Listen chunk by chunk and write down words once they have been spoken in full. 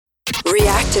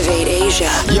Reactivate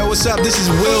Asia. Yo, what's up? This is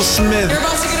Will Smith. You're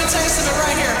about to get a taste of it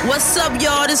right here. What's up,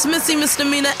 y'all? This Missy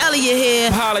Misdemeanor Elliott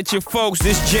here. Holla at your folks,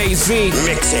 this Jay-Z.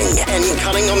 Mixing and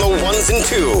cutting on the ones and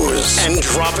twos and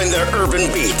dropping their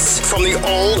urban beats from the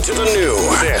old to the new.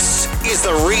 This is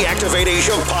the Reactivate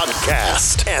Asia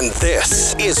podcast, and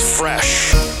this is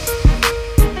Fresh.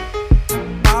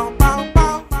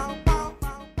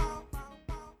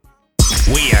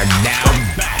 We are now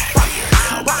back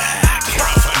for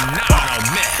a phenomenal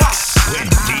mix with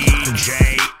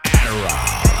DJ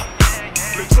Adderall.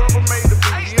 The trouble made the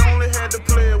beat, he only had to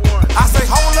play it once. I say,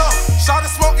 hold up,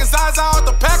 shawty smoking Zaza out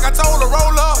the pack, I told her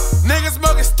roll up. Niggas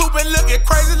mugging stupid, looking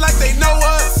crazy like they know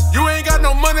us. You ain't got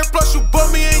no money, plus you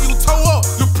bum me and you toe up.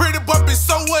 You pretty but be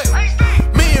so wet.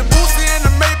 Me and Boosie in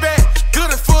the Maybach,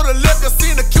 good for the liquor.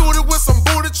 Seen a cutie with some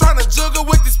booty, tryna juggle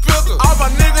with these pilgers. All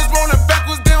my niggas rolling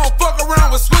backwards, they don't fuck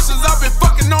around with switches. I been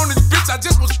fucking on this bitch, I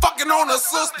just was fucking on her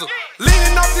sister.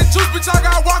 Leaning off this juice, bitch, I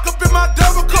got walk up in my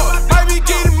double cup. Might be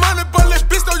getting money, but let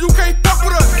bitch know you can't fuck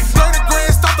with us. 30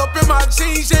 grand stopped up in my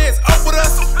jeans, yeah, it's up with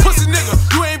us. Pussy nigga,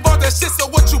 you ain't bought that shit, so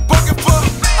what you bucking for?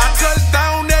 I touched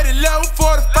down at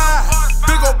 11:45.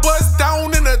 Big ol' buzz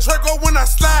down in the Draco when I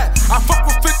slide. I fuck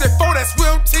with 54, that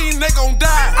swim team, they gon'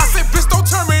 die. I said, bitch, don't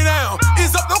turn me down.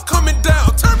 It's up, don't coming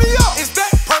down. Turn me up. It's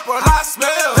that purple hot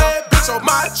smell. Hey, bitch, on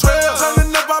my trail.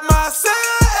 Turning up by myself.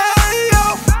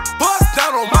 Bust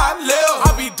down on my lip.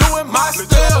 I be doing my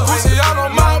style. Pussy out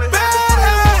on my bed.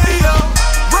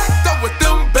 Racked up with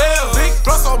them bells. Big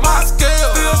plus on my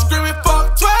scale. Still screaming,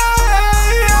 fuck 12.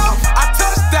 I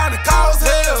touched down and cause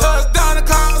hell. Touchdown and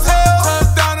cause hell.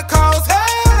 Touchdown and cause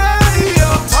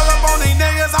hell. Talk up on these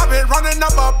niggas. I been running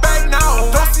up a bag now.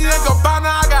 Don't see a Gabbana.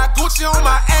 I got Gucci on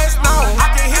my ass now. I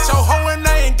can hit your hoe and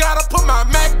I ain't gotta put my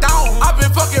Mac down. I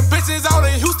been fucking bitches out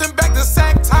in Houston back to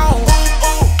Sacktown.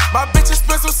 Ooh, ooh. My bitch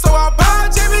expensive, so I buy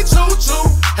Jimmy Choo Choo.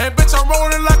 And bitch, I'm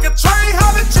rolling like a train,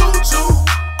 how to choo choo.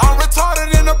 I'm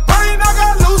retarded in the brain, I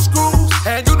got loose screws.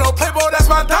 And you know Playboy, that's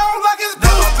my dog, like it's blue.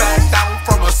 Never back down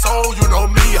from a soul, you know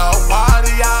me a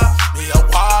warrior, me a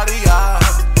warrior.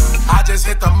 I just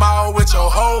hit the mall with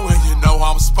your hoe, and you know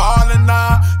I'm spalling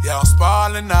now, yeah I'm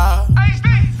spalling now.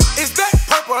 It's that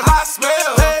purple hot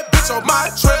smell, hey bitch on my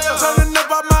trail, turning up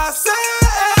by myself.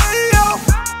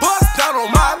 Bust down on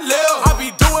my lip, I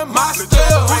be doing my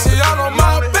style. Pussy out on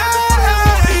my bed,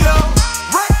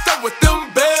 racked up with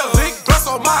them bells. Big plus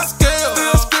on my scale,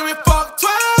 still screaming fuck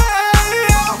 12.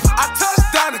 I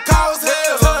touched down and cause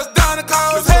hell, touchdown and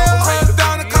cause hell,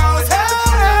 touchdown and cause hell.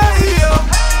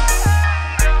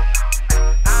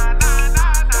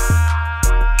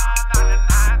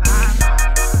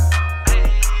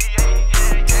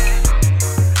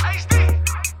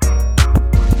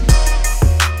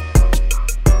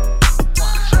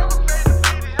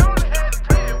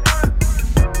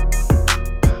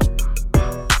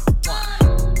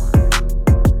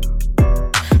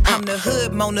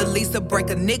 Mona Lisa, break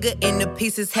a nigga into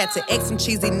pieces. Had to X some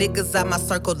cheesy niggas out my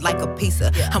circle like a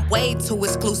pizza. I'm way too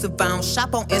exclusive, I don't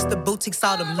shop on Insta boutiques.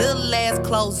 All them little ass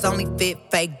clothes only fit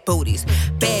fake booties.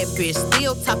 Bad bitch,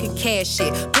 still talking cash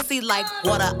shit. Pussy like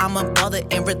water, I'm a mother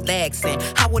and relaxing.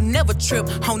 I would never trip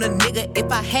on a nigga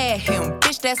if I had him.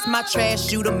 Bitch, that's my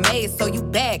trash, you the maid, so you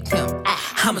bagged him.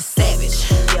 I'm a savage,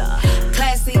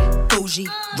 classy, bougie,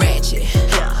 ratchet,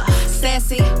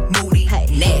 sassy, moody,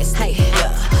 nasty,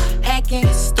 hacking,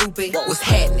 stupid, what's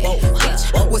happening?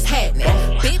 Bitch, what's happening?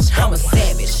 Bitch, I'm a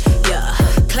savage,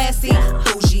 classy,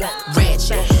 bougie,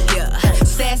 ratchet,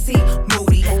 sassy,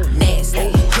 moody,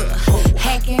 nasty,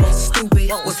 hacking, stupid,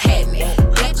 what's happening?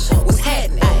 Bitch, what's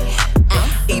happening?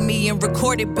 Eat me and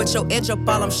record it, but your edge up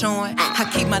all I'm showing. I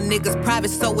keep my niggas private,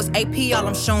 so it's AP all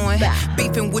I'm showing.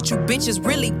 Beefing with you bitches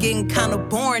really getting kinda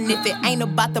boring. If it ain't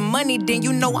about the money, then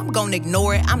you know I'm gonna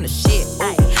ignore it. I'm the shit,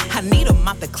 ooh. I need a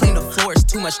mop to clean the floors,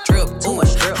 too much drip, ooh.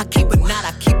 I keep a knot,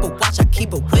 I keep a watch, I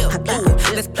keep a whip,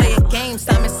 ooh. Let's play a game,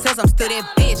 Simon says I'm still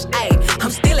that bitch, ayy.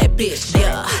 I'm still that bitch,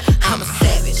 yeah. I'm a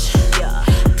savage,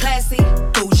 classy,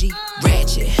 bougie,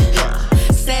 ratchet,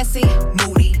 sassy,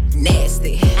 moody,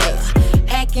 nasty,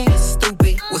 hacking,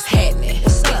 stupid, what's happening?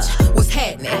 Bitch, what's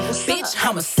happening? Bitch,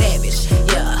 I'm a savage,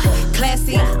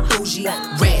 classy, bougie,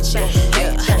 ratchet,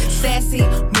 sassy,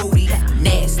 moody,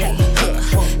 nasty,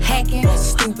 hacking,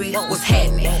 stupid, what's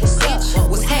happening? Bitch,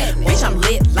 what's happening? Bitch, I'm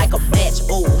lit like a match,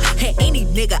 ooh. And any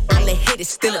nigga I let hit is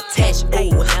still attached,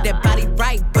 ooh. That body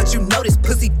right, but you know this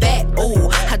pussy fat, ooh.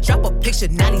 I drop a picture,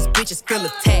 now these bitches feel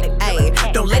attacked,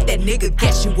 ayy. Don't let that nigga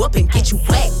gas you up and get you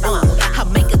whacked, I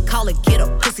make a call and get a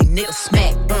pussy nigga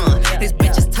smack, This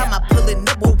bitch is time I pullin'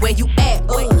 up, well, where you at,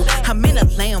 ooh. I'm in a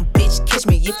lamb, bitch, catch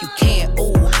me if you can,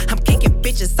 ooh. I'm kicking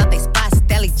bitches out they spot,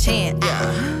 Stally Chan,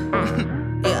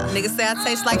 Niggas say I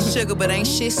taste like sugar, but ain't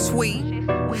shit sweet.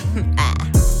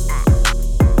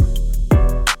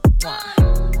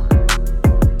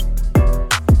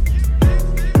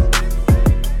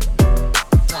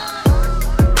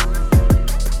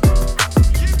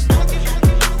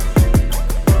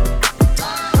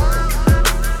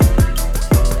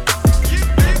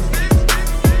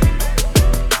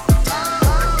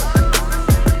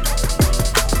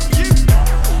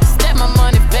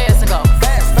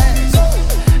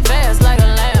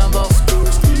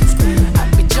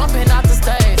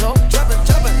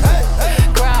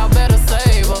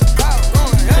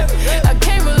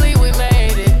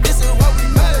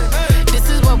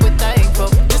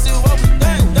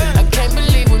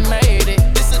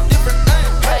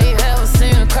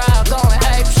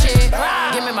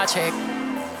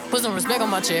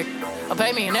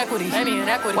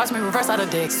 Watch me reverse out of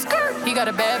dicks. He got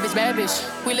a bad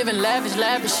bitch. We live in lavish.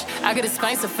 I got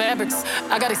expensive fabrics.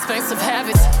 I got expensive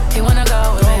habits. He wanna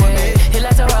go with me. He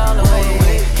likes to roll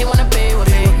away. He wanna be with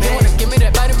me. He wanna give me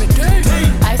that vitamin D.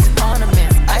 Ice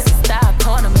ornaments, ice style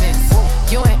ornaments.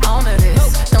 You ain't on to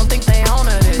this. Don't think they own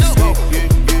to this.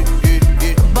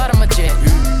 Bottom of jet.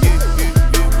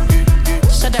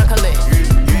 Shut down Khalid.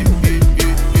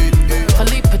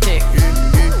 Philippe Patek.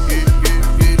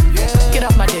 Get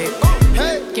off my dick.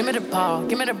 Give me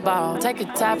the ball, take a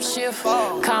top shift.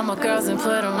 Call my girls and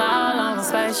put them all on a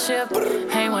spaceship.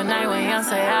 Hang one night when young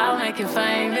say I'll make you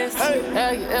famous.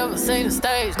 Have you ever seen the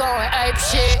stage going ape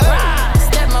shit?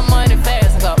 Step my money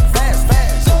fast and go fast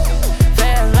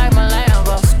like my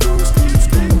Lambo.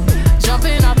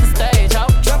 Jumping off the stage, ho.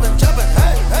 Jumping.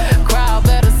 Crowd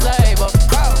better save up.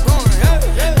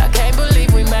 I can't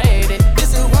believe we made it.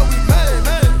 This is what we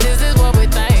made. This is what we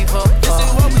thankful. This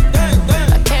is what we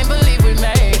thankful. I can't believe we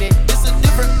made it. This a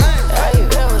different thing. Have you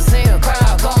ever seen a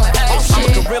crowd going ape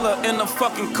shit? I'm a gorilla in the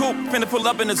fucking coop, finna pull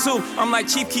up in the zoo. I'm like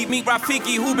Chief Keef, meet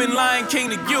Rafiki, who been Lion King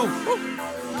to you?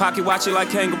 Pocket watch it like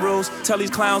kangaroos. Tell these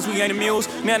clowns we ain't amused.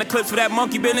 Man, the clips for that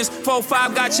monkey business.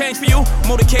 4-5 got change for you.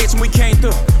 Motorcades when we came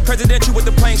through. Presidential with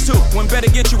the planes too. When better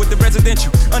get you with the residential.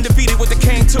 Undefeated with the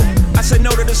cane too. I said no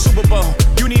to the Super Bowl.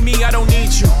 You need me, I don't need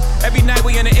you. Every night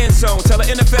we in the end zone. Tell the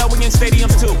NFL we in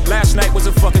stadiums too. Last night was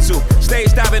a fucking zoo.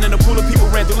 Stage diving in a pool of people.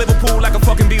 Ran through Liverpool like a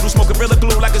fucking beetle. Smoke Gorilla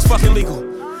Glue like it's fucking legal.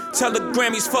 Tell the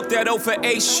Grammys fuck that O for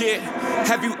 8 shit.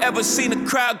 Have you ever seen a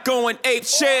crowd going ape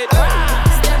shit?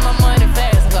 Step my money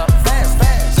fast and go fast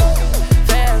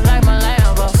like my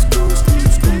Lambo.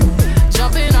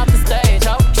 Jumping off the stage,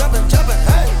 ho. Jumping.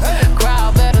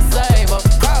 Crowd better save up.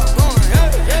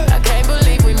 I can't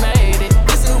believe we made it.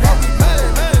 This is what we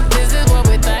made. This is what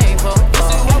we thankful.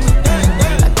 This is what we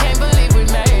thankful. I can't believe we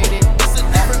made it. This is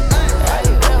different thing. Have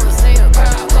you ever seen a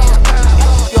crowd going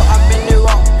crazy? Yo, I've been new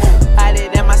rock, had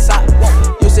it in my sock.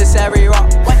 Used to Sari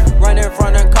rock, running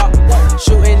from the cop,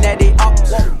 shooting at the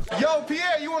ops. Yo, Pierre.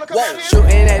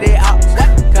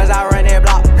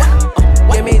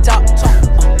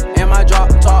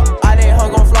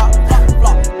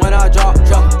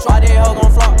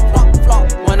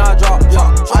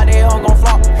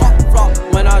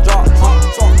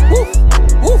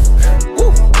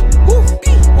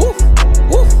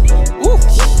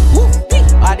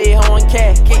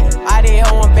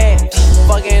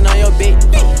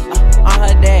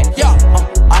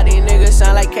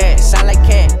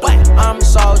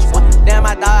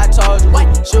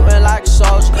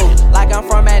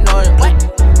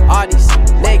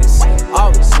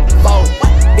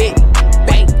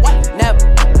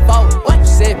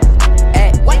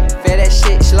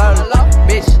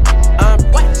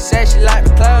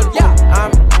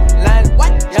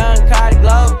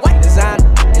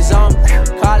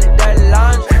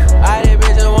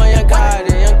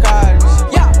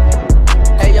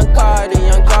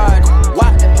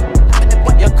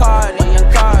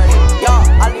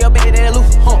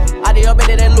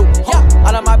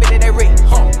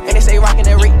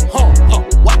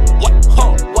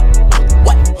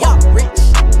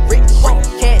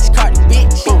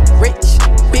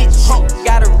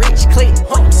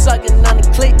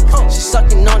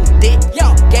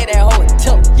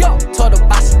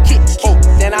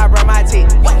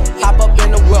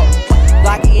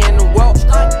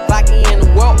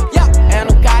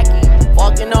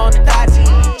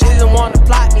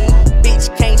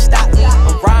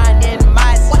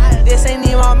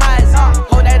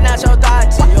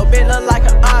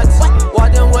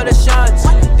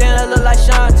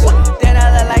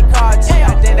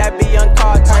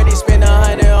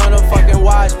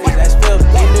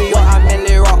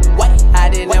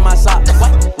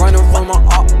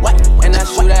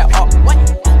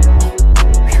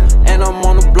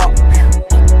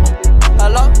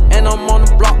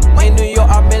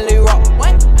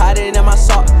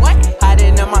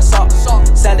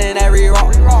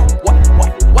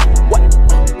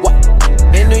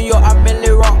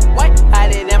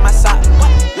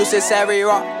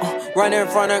 rock, running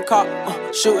from the cop,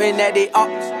 shooting at the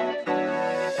ops.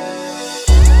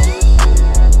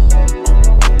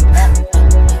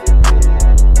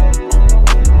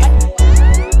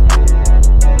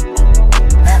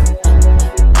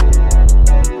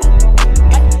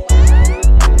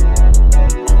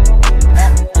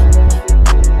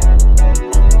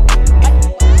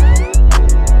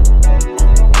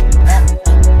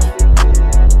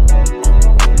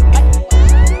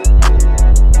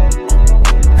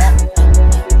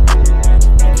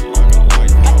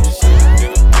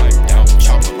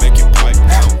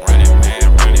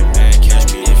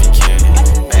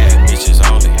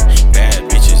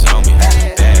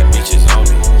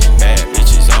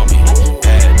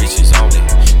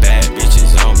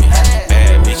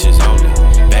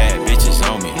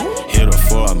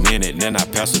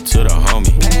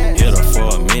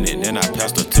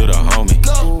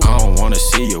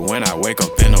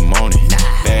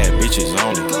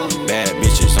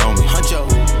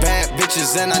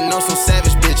 And I know some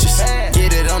savage bitches.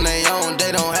 Get it on their own,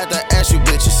 they don't have to ask you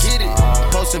bitches.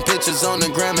 Posting pictures on the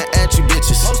gram and at you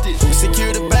bitches.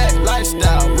 Secure the bag,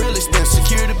 lifestyle, real expensive.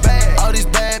 Secure the bag. All these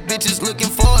bad bitches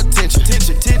looking for attention.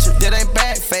 That ain't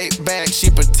bad, fake bag, she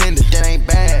pretended. That ain't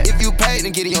bad. If you paid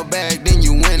and get in your bag, then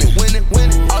you win it.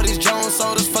 All these Jones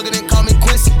sodas, fucking and call me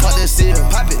Quincy. Pop that seal,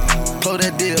 pop it, close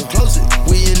that deal, close it.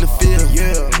 We in the field,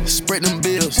 yeah. Spread them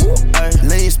bills,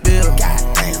 lean spill,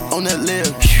 goddamn, on that lip.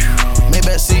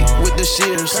 Maybach seat with the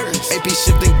shears, AP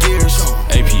shifting gears.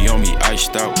 AP on me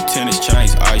iced out, tennis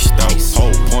chains iced out.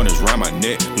 Whole pointers round my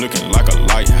neck, looking like a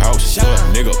lighthouse.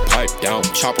 Nigga pipe down,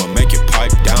 chopper make it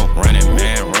pipe down. Running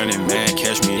man,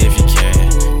 catch me if you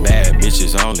can. Bad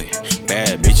bitches only,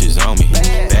 bad bitches on me.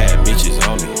 Bad bitches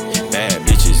only, bad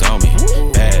bitches on me.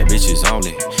 Bad bitches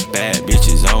only, bad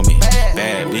bitches on me.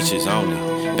 Bad bitches only,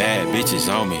 bad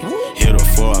bitches on me. Hit her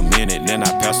for a minute, then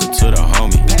I pass her to the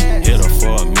homie. Hit her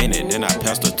for a minute, then I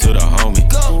passed her to the homie.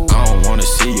 I don't wanna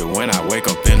see you when I wake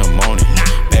up in the morning.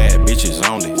 Bad bitches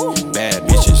only, bad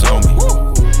bitches on me.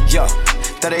 Yo,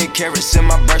 38 carats in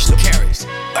my bracelet.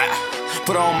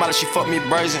 Put her on Molly, she fuck me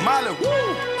brazen.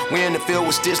 We in the field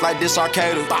with sticks like this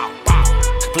arcade.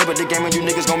 Flip at the game and you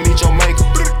niggas gon' meet your maker.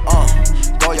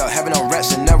 Go y'all having no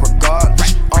rats in that regard.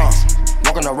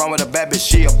 Walking around with a bad bitch,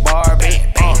 she a Barbie.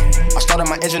 I started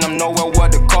my engine, I'm nowhere where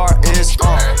the car is.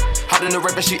 Hopped in the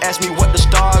rap and she asked me what the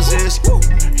stars is.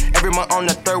 Every month on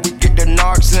the 3rd we get the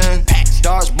narcs in.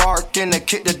 Dogs barking, they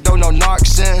kick the door, no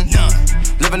narcs in.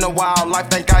 Living a wild life,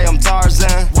 think I am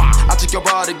Tarzan. I took your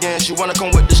broad again, she wanna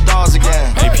come with the stars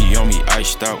again. AP on me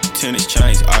iced out, tennis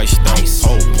chains iced out.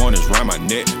 Whole pointers round my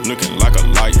neck, looking like a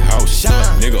lighthouse.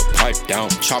 Nigga pipe down,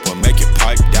 chopper make it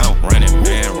pipe down. Running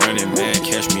man,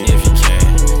 catch me if you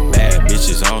can. Bad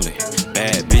bitches only,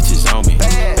 bad bitches on me.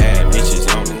 Bad bitches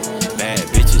only, bad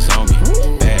bitches on me.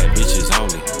 Bad bitches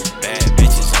only, bad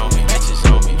bitches on me.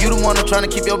 Bitches on me. You the one who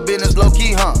tryna keep your business low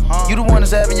key, huh? You the one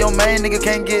that's having your main nigga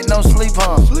can't get no sleep,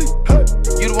 huh?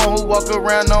 You the one who walk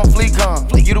around on fleek, huh?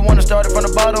 You the one that started from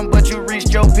the bottom, but you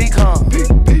reached your peak, huh?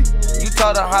 You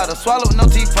taught her how to swallow with no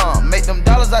teeth, huh? Make them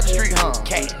dollars out the street, huh?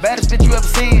 Baddest bitch you ever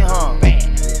seen, huh?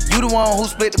 You the one who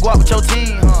split the guap with your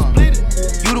team, huh?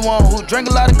 You the one who drank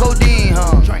a lot of codeine,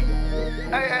 huh?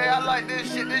 Hey, I like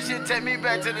this shit. This shit take me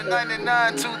back to the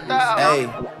 99, 2000.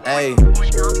 Hey,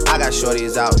 I got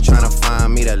shorties out tryna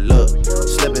find me that look.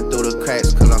 Slipping through the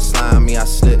cracks cause I'm slimy. I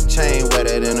slip chain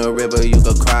wetter than a river, you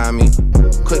could cry me.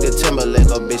 Quick to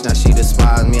Timberlake a bitch, now she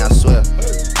despise me, I swear.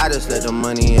 I just let the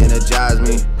money energize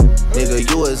me. Nigga,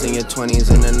 you was in your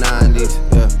 20s and the 90s,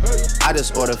 yeah. I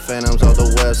just order phantoms off the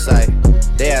website.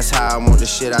 They ask how I want the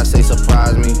shit, I say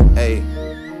surprise me. Hey,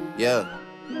 yeah.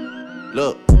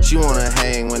 Look, she wanna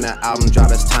hang when the album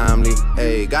drop, it's timely.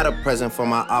 Hey, got a present for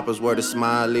my oppas, word is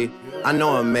Smiley. I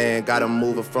know a man got a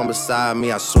mover from beside me,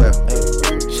 I swear.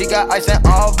 Hey. She got ice in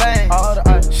all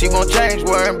veins. She won't change,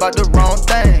 worrying about the wrong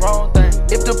thing.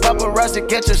 If the paparazzi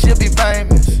catch her, she'll be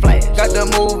famous. Got to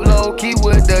move low key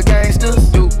with the gangsters.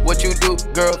 Do what you do,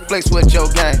 girl, flex with your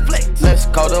gang. Let's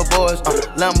call the boys,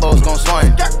 Lambo's gon'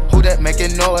 swing. Who that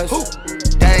making noise?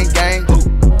 Gang.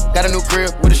 Got a new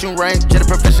crib with a shooting range, get a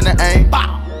professional aim.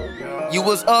 You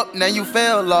was up, now you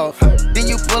fell off. Then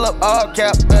you pull up all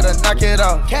cap, better knock it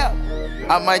off.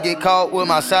 I might get caught with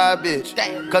my side bitch,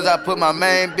 cause I put my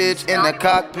main bitch in the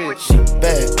cockpit.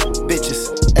 Bad bitches,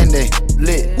 and they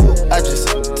lit. I just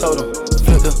told them,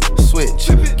 flip the switch.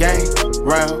 Gang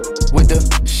round with the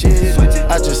shit.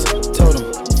 I just told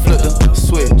them, flip the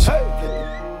switch.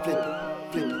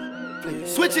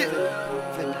 Switch it.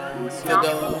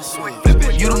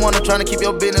 You the one that's tryna keep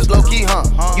your business low key, huh?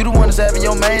 You the one that's having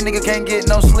your main nigga can't get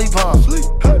no sleep, huh?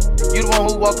 You the one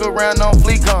who walk around on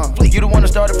fleek, huh? You the one that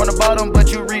started from the bottom,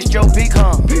 but you reached your peak,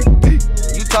 huh?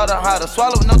 You taught her how to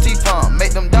swallow with no teeth, huh?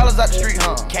 Make them dollars out the street,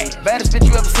 huh? Baddest bitch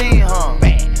you ever seen, huh?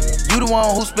 You the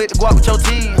one who split the guap with your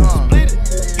team, huh?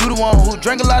 You the one who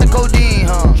drank a lot of codeine,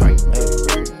 huh?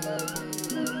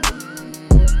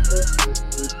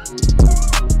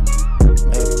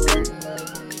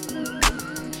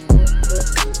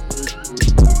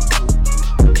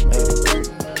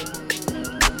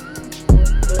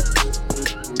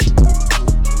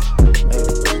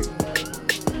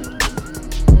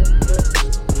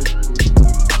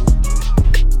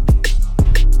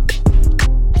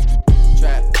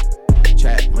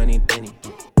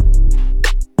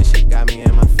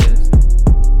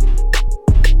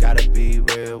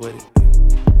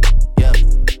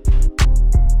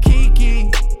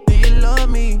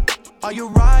 Are you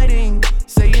riding?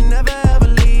 Say you never ever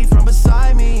leave from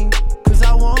beside me. Cause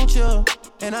I want you,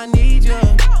 and I need you,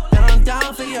 and I'm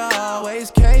down for you always,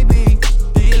 KB.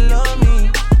 Do you love me?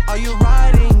 Are you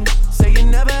riding? Say you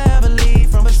never ever leave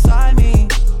from beside me.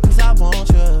 Cause I want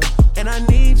you, and I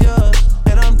need you,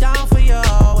 and I'm down for you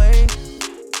always.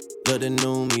 Look, the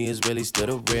new me is really still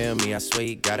the real me. I swear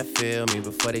you gotta feel me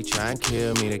before they try and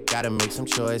kill me. They gotta make some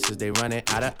choices, they running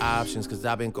out of options. Cause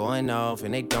I've been going off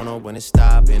and they don't know when to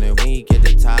stop. And when you get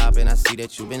to the top and I see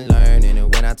that you've been learning.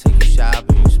 And when I take you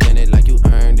shopping, you spend it like you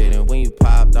earned it. And when you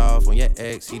popped off on your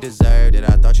ex, he deserved it.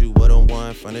 I thought you would've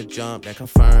won from the jump, that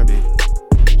confirmed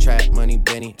it. Trap money,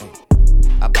 Benny, ay.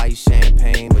 I buy you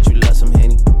champagne, but you love some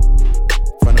Henny.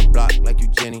 From the block like you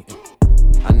Jenny, ay.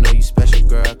 I know you special,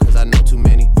 girl, cause I know too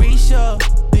many. Risha,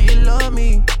 do you love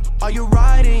me? Are you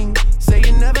riding? Say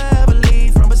you never ever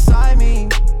leave from beside me.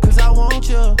 Cause I want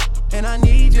you, and I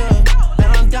need you, and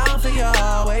I'm down for you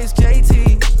always,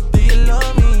 JT. Do you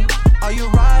love me? Are you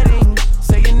riding?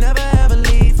 Say you never ever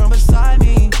leave from beside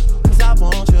me. Cause I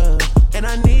want you, and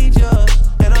I need you,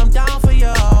 and I'm down for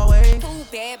you always. Two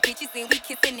bad bitches and we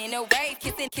kissing in a wave.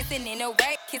 Kissing in a wave.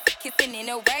 Kissing in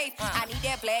a wave. I need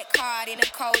that black card and a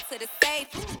code to the safe.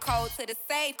 Code to the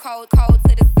safe. Code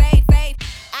to the safe.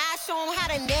 I show them how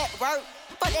to network.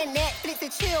 Fuck that Netflix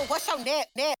and chill. What's your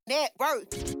net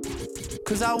worth?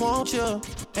 Cause I want you,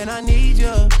 and I need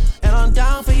you, and I'm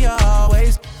down for you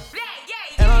always.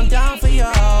 And I'm down for you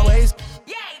always.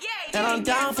 And I'm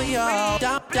down for you,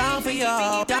 down for you,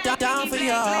 down for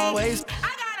you always.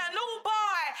 I got a new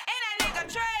boy, and that nigga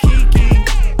Trey. Kiki,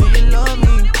 do you love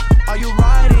me? Are you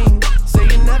riding? Say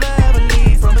you never ever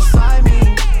leave from beside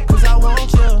me. Cause I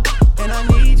want you, and I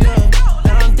need you,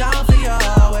 and I'm down for you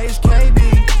always, KB.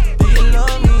 Do you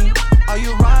love me? Are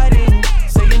you riding?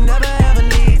 Say you never ever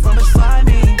leave from beside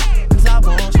me. Cause I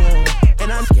want you,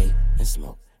 and I'm skate and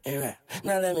smoke and rap.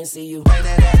 Now let me see you. Bring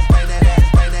that ass, bring that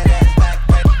ass, bring that ass back.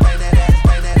 Bring that ass,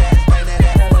 bring that ass, bring that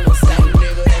ass. Now let me see you.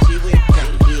 Nigga that she with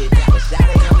can't get. Shout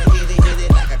it, I'ma hit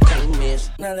it like I can't miss.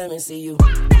 Now let me see you.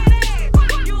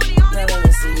 Now let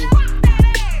me see you.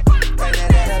 Bring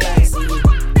that ass, now let me see you.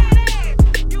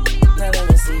 Now let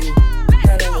me see you.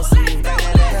 Now let me see you. Now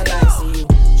let me see you.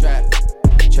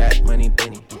 Trap money,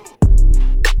 Benny.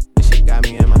 This shit got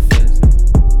me in my feelings.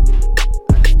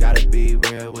 I just gotta be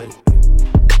real with it.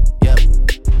 Yep.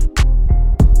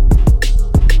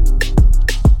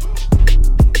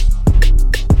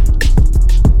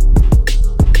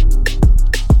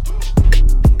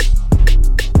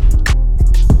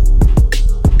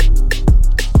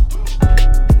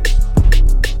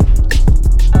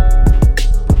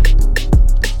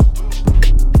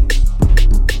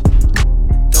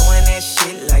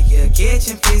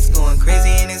 Kitchen fix going crazy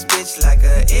in this bitch like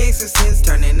a exorcist.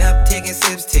 Turning up, taking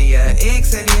sips to your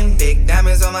excellent. Big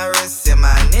diamonds on my wrist and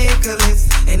my necklace.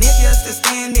 And if you're still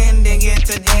standing, then get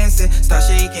to dancing. Start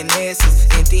shaking asses,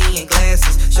 emptying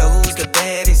glasses. Show who's the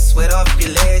baddest, sweat off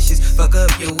your lashes. Fuck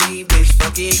up your weed, bitch,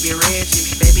 fuck it, get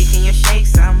ratchet. Baby, can you shake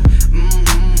some?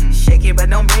 Shake it but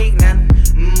don't break none.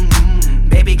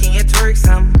 Baby, can you twerk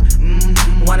some?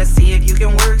 Wanna see if you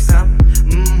can work some?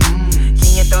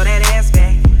 Can you throw that ass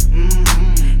back?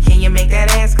 Can you make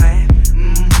that ass clap?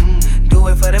 Do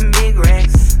it for them big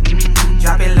racks.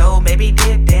 Drop it low, baby,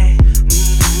 dip that.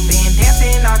 Been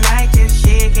dancing all night, just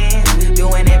shaking.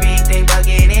 Doing everything but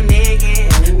getting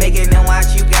naked. Making them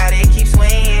watch you got it, keep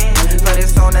swinging. For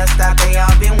this on the stop, they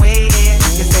all been waiting.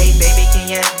 Just say,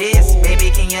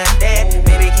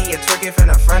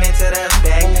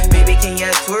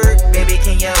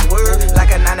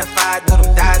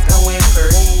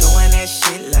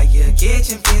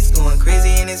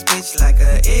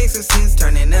 exorcist.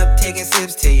 Turning up, taking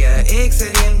sips to your ex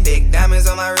of them. Big diamonds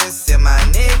on my wrist and my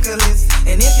necklace.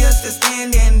 And if you're still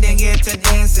standing, then get to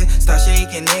dancing. Start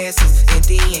shaking asses,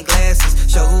 emptying glasses.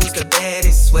 Show who's the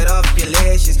baddest, sweat off your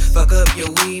lashes. Fuck up your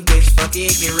weed, bitch, fuck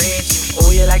it, get ratchet.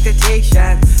 Oh, you like to take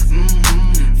shots,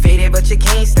 faded but you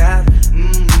can't stop,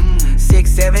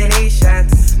 6, 7, 8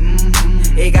 shots,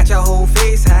 it got your whole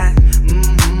face hot,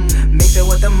 mix it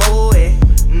with the moe,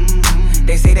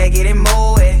 they say they getting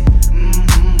moe,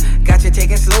 got you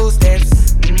taking slow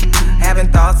steps,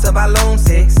 having thoughts about lone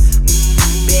sex,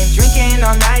 been drinking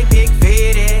all night, big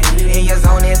fitted, in your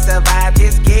zone and survive,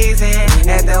 just gazing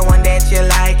at the one that you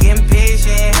like,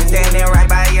 impatient, standing right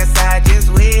by your side, just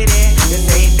with it, just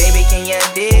say, baby, can you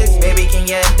this, baby, can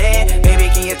you that, baby,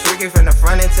 can you trick it from the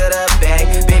front into the back,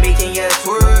 baby, can you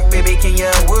twerk, baby, can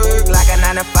you work, like a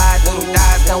 9 to 5, 2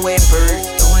 dogs come with birds,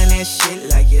 doing that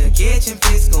shit like you're catching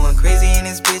fish, going crazy in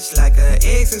this bitch like a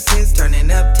exorcist,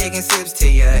 turning up, taking sips to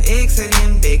your ex of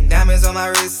them, big diamonds on my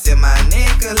wrist and my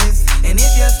necklace, and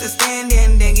if you're still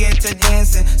standing, then get to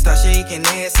dancing, start shaking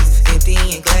asses,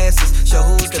 emptying glasses, show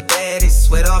who's the baddest,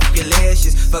 sweat off your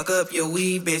lashes, fuck up your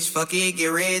weed, bitch, fuck it, get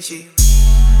ratchet.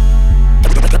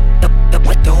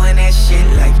 Doing that shit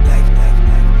like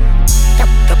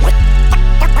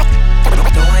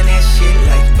doing that shit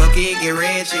like fuck it, get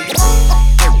ratchet. Get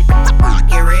ratchet.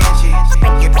 Get ratchet.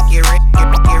 Doing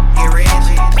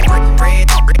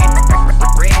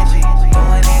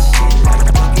that shit like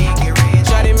fuck it, get ratchet.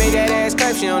 Shawty make that ass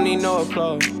clap, she don't need no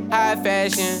applause. High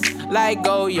fashion, like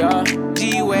Goya,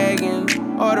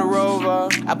 G-Wagon, or the Rover.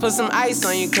 I put some ice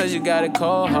on you cause you got a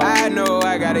cold heart. I know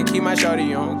I gotta keep my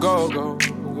shawty on go.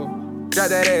 Drop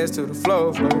that ass to the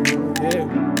floor, yeah.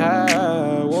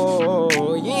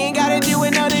 Whoa. You ain't gotta deal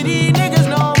with none of these niggas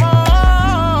no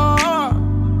more.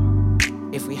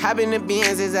 If we hop in the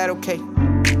Benz, is that okay?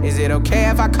 Is it okay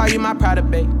if I call you my Prada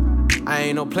babe? I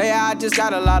ain't no player, I just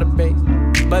got a lot of bass.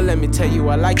 But let me tell you,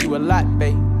 I like you a lot,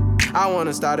 babe. I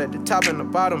wanna start at the top and the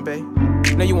bottom, babe.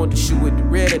 Now you want the shoe with the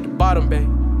red at the bottom, babe.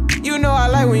 You know I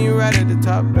like when you right at the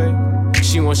top, babe.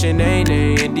 She wants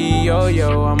Shanae and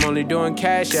D-Yo-Yo. I'm only doing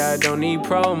cash, I don't need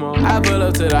promo. I pull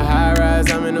up to the high rise,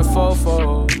 I'm in the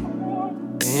 4-4.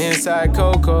 Inside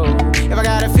Coco. If I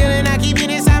got a feeling, I keep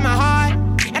it inside my heart.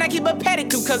 And I keep a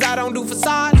pedicure, cause I don't do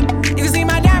facades. You can see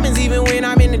my diamonds even when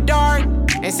I'm in the dark.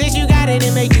 And since you got it,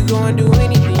 it make you go and do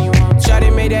anything you want. Shawty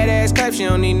made that ass clap, she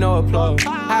don't need no applause.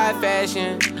 High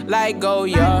fashion, like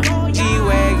Goya,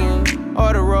 G-Wagon,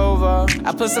 or the Rover.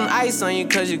 I put some ice on you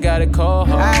cause you got a cold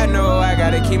heart. I know I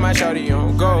gotta keep my shawty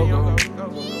on go.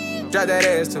 Drop that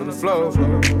ass to the floor,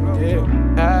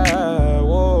 yeah.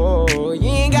 Whoa. You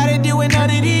ain't gotta deal with none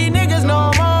of these niggas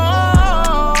no more.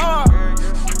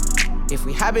 If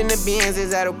we hop in the Benz, is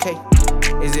that okay?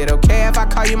 Is it okay if I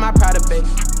call you my Prada babe?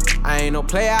 I ain't no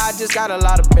player, I just got a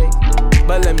lot of bass.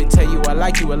 But let me tell you, I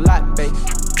like you a lot, babe.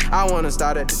 I wanna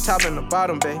start at the top and the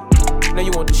bottom, babe. Now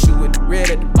you want the shoe with the red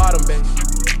at the bottom, babe.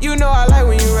 You know I like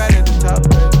when you right at the top,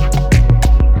 babe.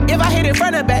 If I hit it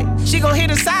front and back, she gon' hit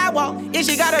the sidewalk. If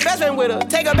she got her best friend with her,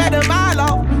 take her back to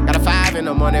Milo. Got a 5 in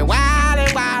the morning, wildin'.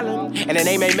 And the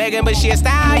name ain't Megan, but she a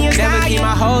stallion. Never keep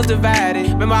my hoes divided.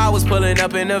 Remember I was pulling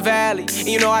up in the valley. And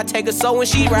you know I take her so when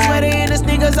she ride. Sweater and the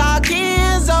sneakers all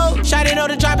Kenzo. Shawty know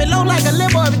to drop it low like a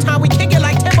limo every time we kick it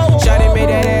like Timbo. Shawty made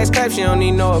that ass clap, she don't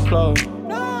need no applause.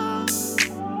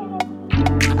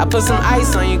 I put some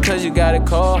ice on you cause you got a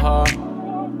cold heart.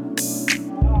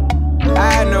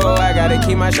 I know I gotta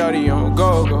keep my shawty on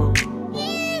go.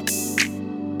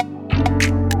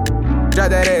 Drop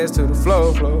that ass to the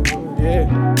floor, yeah.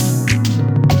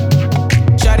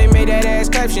 Shawty made that ass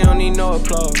clap, she don't need no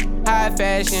applause. High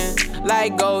fashion,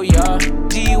 like Goya,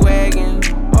 G-Wagon,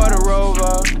 or the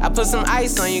Rover. I put some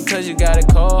ice on you cause you got a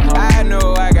cold heart. I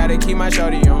know I gotta keep my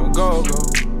shawty on go.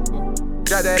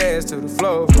 Drop that ass to the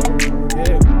floor,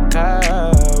 yeah.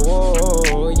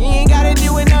 Whoa. You ain't gotta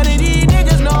deal with none of these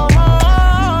niggas no more.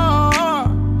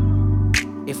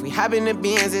 If we hop in the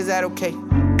Benz, is that okay?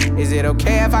 Is it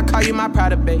okay if I call you my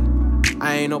Prada babe?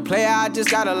 I ain't no player, I just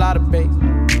got a lot of bass.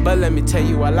 But let me tell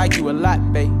you, I like you a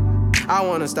lot, babe. I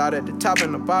wanna start at the top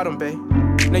and the bottom, babe.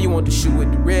 Now you want the shoe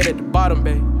with the red at the bottom,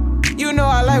 babe. You know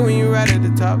I like when you right at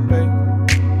the top, babe.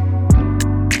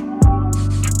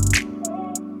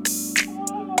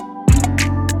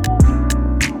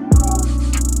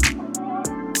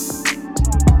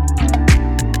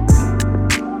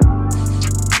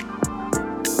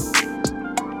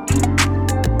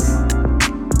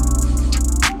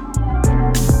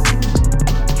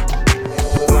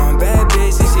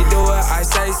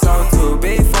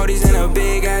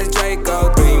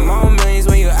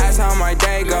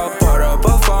 Go. Pour up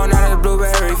a phone, now the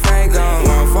blueberry fango.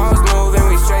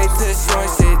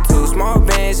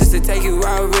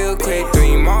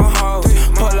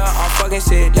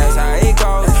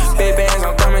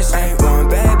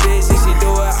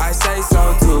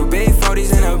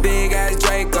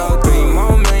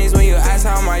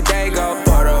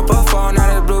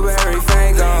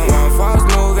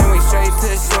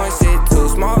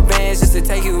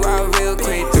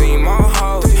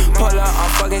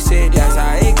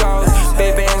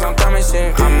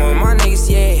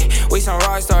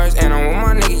 stars, and I'm with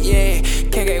my nigga, yeah.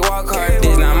 Can't walk hard,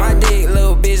 this not my dick,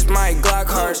 little bitch might Glock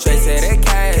hard. Straight to the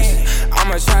cash,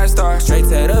 I'm a trap star, straight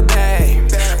to the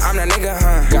bag. I'm that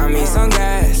nigga, got me some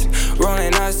gas,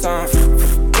 rolling up some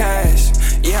cash.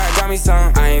 Yeah, I got me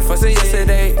some, I ain't fussed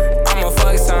yesterday, I'ma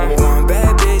fuck some. One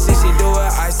bad bitch, and she do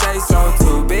what I say so.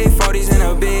 2 big 40s and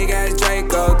a big ass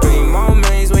Draco. 3 more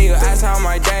millions when you ask how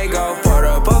my day go. Poured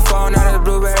up a phone, now the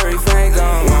blueberry Fago.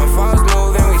 One false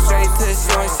move and we straight to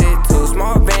short shit. 2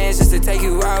 small bands just to take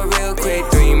you out real quick.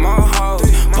 3 more hoes,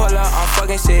 pull up on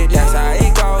fucking shit, that's how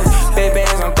it goes. Big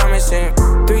bands, I'm thumbing shit.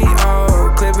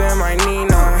 3-0, clipping my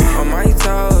Nina. On my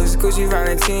toes, Gucci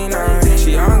Valentino.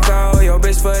 She on go, yo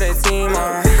bitch for the team,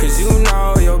 cause you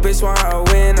know your bitch want a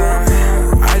winner.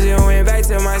 I just went back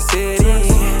to my city,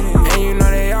 and you know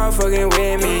they all fucking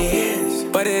with me.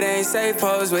 But it ain't safe,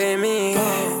 pose with me.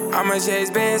 I'ma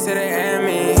chase bands to the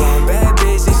enemy. One bad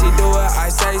bitch, and she do what I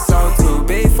say so. 2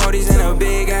 big 40s and a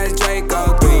big ass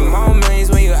Draco. 3 more millions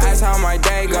when you ask how my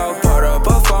day go. Poured up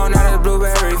a phone, now the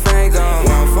blueberry Fago.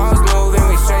 One false move and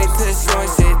we straight to short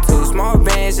shit. 2 small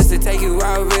bands just to take you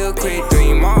out real quick.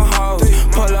 3 more hoes,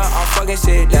 pull up on fucking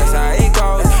shit, that's how it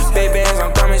goes. Big bands,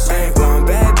 I'm thumbing shit. One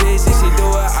bad bitch, and she do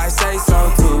what I say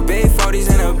so. 2 big 40s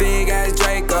and a big ass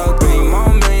Draco. 3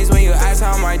 more millions when you ask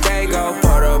how my day go.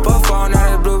 Poured up a phone,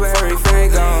 now the blueberry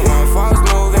Fago. One false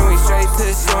move and we straight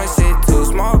to short shit. 2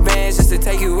 small bands just to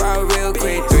take you out real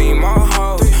quick. 3 more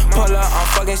hoes, pull up on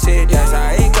fucking shit, that's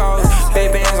how it goes.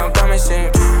 Big bands, I'm thumbing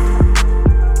shit.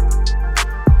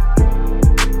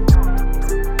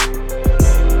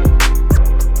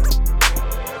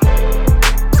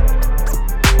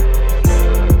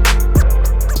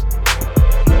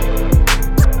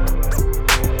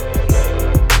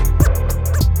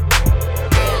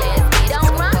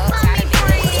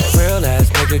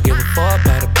 Give a fuck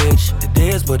about a bitch.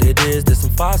 It is what it is, this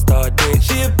some 5-star dick.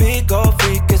 She a big gold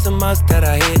freak, it's a must that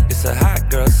I hit. It's a hot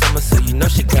girl summer, so you know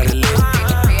she got it lit.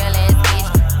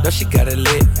 Know she got it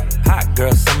lit. Hot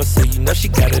girl summer, so you know she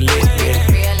got it lit.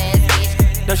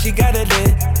 Yeah. Know she got it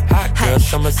lit. Hot girl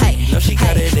summer, so you know she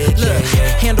got it lit. Look,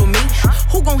 handle me?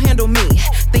 Who gon' handle me?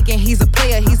 Thinking he's a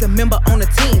player, he's a member on the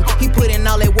team. He put in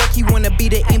all that work, he wanna be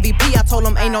the MVP. I told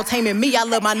him ain't no taming me, I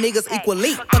love my niggas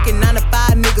equally. Fucking 9 to 5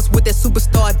 niggas with that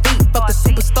superstar beat. Fuck the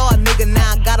superstar nigga,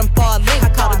 now I got him far link. I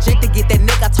called a Jake to get that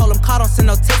nigga, I told him call, don't send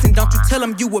no text. And don't you tell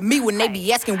him you with me when they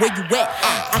be asking where you at.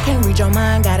 I can't read your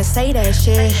mind, gotta say that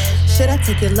shit. Should I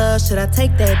take your love, should I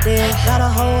take that dick? Got a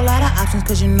whole lot of options,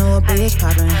 cause you know a bitch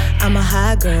poppin'. I'm a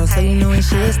high girl, so you know ain't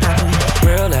shit stoppin'.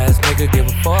 Real ass nigga, give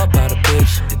a fuck about a bitch.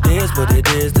 It is what it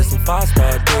is, this some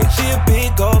 5-star dick. She a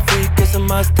big gold freak, it's a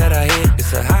must that I hit.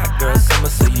 It's a hot girl summer,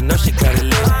 so you know she got it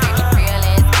lit.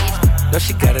 Know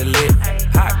she got it lit.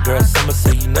 Hot girl summer,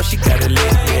 so you know she got it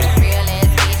lit.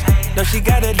 Yeah. Know she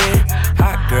got it lit.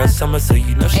 Hot girl summer, so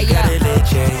you know she got it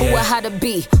lit. Yeah, Who a how to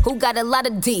be? Who got a lot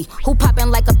of D? Who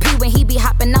poppin' like a P when he be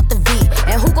hopping out the V?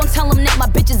 And who gon' tell him that my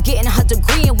bitch is getting her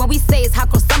degree? And when we say it's hot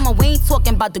girl summer, we ain't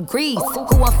talking about degrees.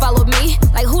 Who won't follow me?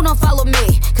 Like who don't follow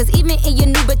me? Cause even in your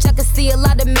new bitch, I can see a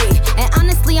lot of me. And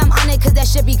honestly, I'm on it cause that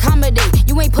shit be comedy.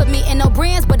 You ain't put me in no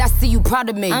brands, but I see you proud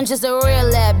of me. I'm just a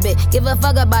real ass bitch. Give a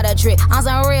fuck about a trick. I'm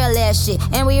some real ass shit.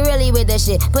 And we really with the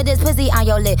shit. Put this pussy on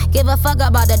your lip. Give a fuck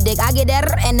about the dick. I get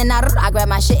that and then I grab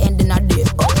my shit and then I dip.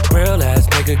 Real ass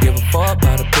nigga, give a fuck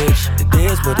about a bitch.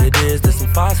 It is what it is, this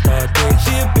some 5-star dick.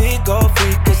 She a big gold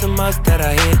freak, it's a must that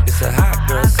I hit. It's a hot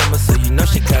girl summer, so you know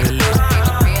she got it lit.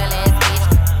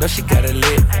 Know she got it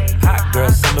lit. Hot girl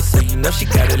summer, so you know she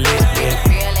got it lit.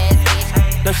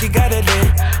 Yeah. Know she got it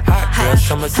lit. Hot girl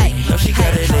summer, so you know she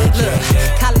got it lit.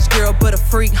 Look, college girl, but a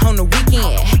freak on the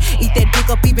weekend. Eat that dick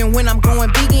up even when I'm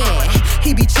going vegan.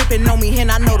 He be tripping on me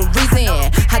and I know the reason.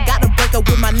 I gotta break up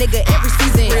with my nigga every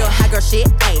season. Real high girl shit,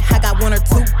 ayy. I got 1 or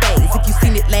 2 days. If you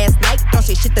seen it last night, don't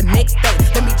say shit the next day.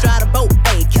 Let me drive the boat,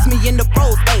 ayy. Kiss me in the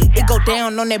pros, ayy. It go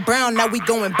down on that brown, now we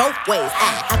going both ways.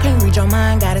 I can't read your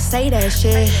mind, gotta say that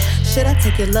shit. Should I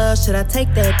take your love, should I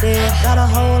take that dick? Got a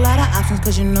whole lot of options,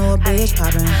 cause you know a bitch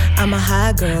poppin'. I'm a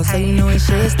high girl, so you know ain't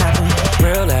shit stoppin'.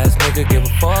 Real ass nigga, give a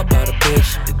fuck about a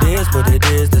bitch. It is what it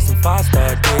is, this some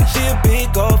 5-star dick. She a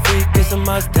big gold freak, it's a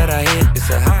must that I hit. It's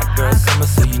a hot girl summer,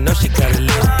 so you know she got it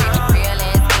lit.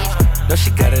 Know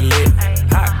she got it lit.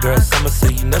 Hot girl summer, so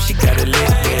you know she got it lit.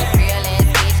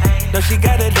 Yeah. Know she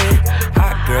got it lit.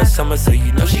 Hot girl summer, so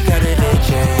you know she got it lit.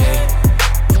 Yeah.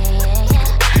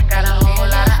 Got a whole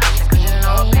lot of options, cause you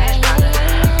know a bitch poppin'.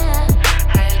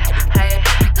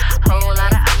 Whole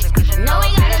lot of options, cause you know a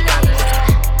bitch poppin'.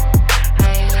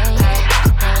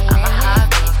 I'm a hot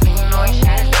girl, so you know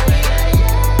shit is poppin'.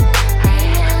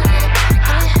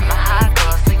 I'm a hot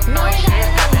girl, so you know shit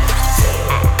is poppin'.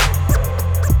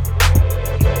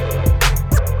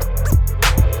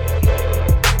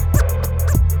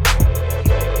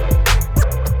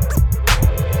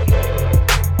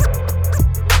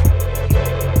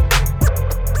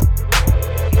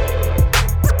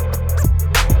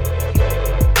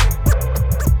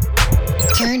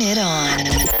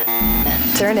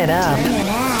 Turn it up.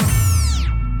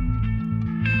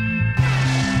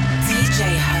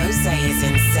 DJ Jose is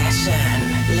in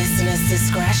session. Listener's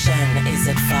discretion is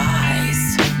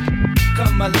advised.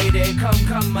 Come my lady,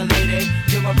 come my lady,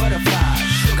 you're my butterfly,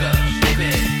 sugar baby.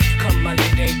 Come my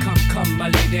lady, come my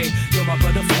lady, you're my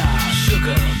butterfly,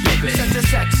 sugar baby. Such a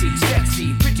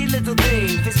sexy, pretty little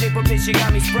thing. This paper bitch, you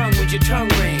got me sprung with your tongue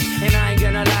ring. And I ain't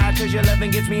gonna lie, cause your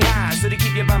loving gets me high. So to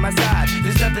keep you by my side,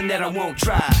 there's nothing that I won't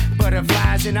try.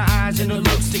 Butterflies in her eyes and her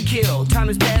looks to kill. Time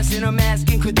is passing, I'm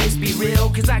asking, could this be real?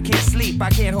 Cause I can't sleep,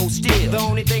 I can't hold still. The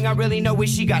only thing I really know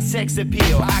is she got sex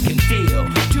appeal. I can feel,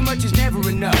 too much is never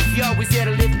enough. You always there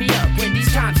to lift me up when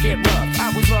these times get rough.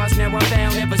 I was lost, now I'm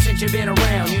found, ever since you've been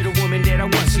around. You're the woman that I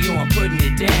want, so yo, I'm putting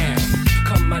it down.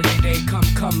 Come my lady,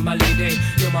 come my lady,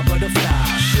 you're my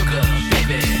butterfly, sugar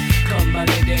baby. Come my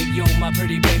lady, you're my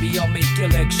pretty baby, I'll make your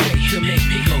legs shake, you make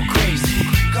me go crazy.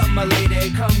 Come my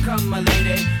lady, come my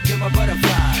lady, you're my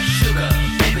butterfly, sugar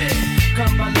baby.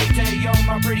 Come my lady, you're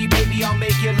my pretty baby, I'll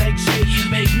make your legs shake, you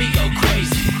make me go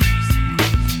crazy.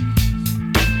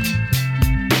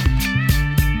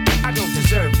 I don't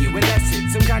deserve you, unless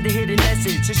it's some kind of hidden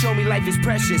message to show me life is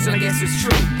precious, and I guess it's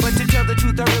true. But to tell the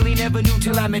truth, I really never knew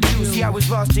till I met you. See, I was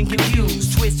lost and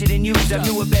confused, twisted and used. I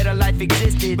knew a better life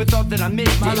existed, but thought that I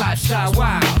missed it. My lifestyle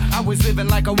wild, I was living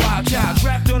like a wild child,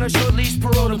 trapped on a short leash,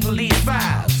 paroled to police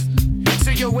files.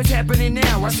 So yo, what's happening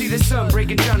now? I see the sun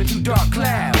breaking down into dark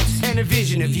clouds, and a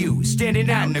vision of you standing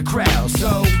out in the crowd.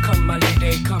 So come my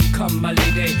lady, come my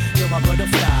lady, you're my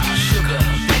butterfly, sugar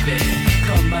baby.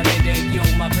 Come my lady,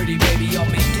 you're my pretty baby, I'll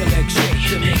make your legs shake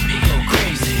to make me go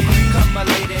crazy. Come my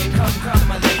lady, come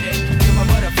my lady, you're my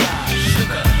butterfly,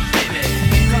 sugar baby.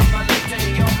 Come my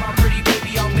lady, you're my pretty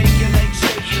baby, I'll make your legs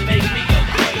shake to make me go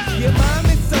crazy. Your mom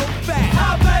is so fat.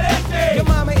 How fat is she? Your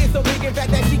mama is so big in fact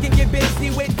that she can get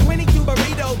busy with 22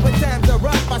 burritos, but times are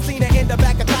rough. I seen her in the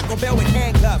back of Taco Bell with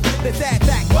handcuffs. The sad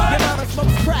fact, your mama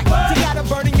smokes crack. She got a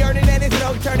burning yearning and it's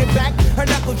no turning back. Her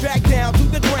knuckles drag down to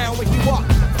the ground when she walks.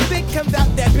 Spit comes out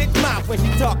that bitch mouth when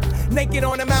she talk. Naked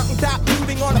on a mountaintop,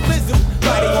 shooting on a blizzle.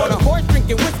 Riding on a horse,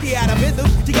 drinking whiskey out of bizzle.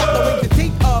 She got the wings and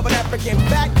teeth of an African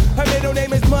bat. Her middle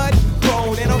name is Mud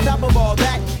Bone, and on top of all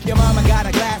that, your mama got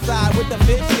a glass eye with the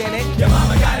fish in it. Your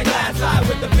mama got a glass eye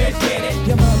with the fish in it.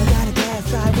 Your mama got a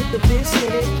glass eye with the fish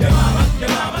in it. Your mama, your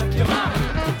mama, your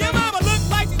mama. Your mama looks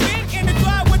like she's been in the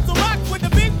dry with some rocks, with the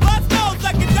big bust nose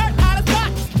like a dirt out of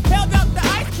socks. Held up the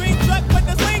ice cream truck with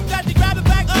the slingshot. She grabbed a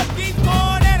bag of cheese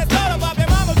corn and a soda pop. Your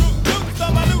mama roots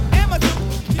on my loot and my suit.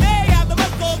 She may have the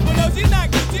muscles, but no, she's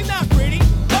not cute, she's not pretty.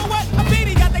 Oh, what a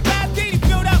pity, got the glass titty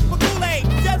filled up with Kool-Aid.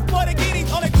 Just for the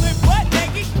kiddies on the cliff, what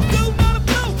naked? Dude on the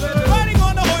blue, riding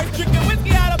on the horse, drinking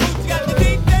whiskey out of boots. She got the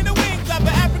teeth and the wind.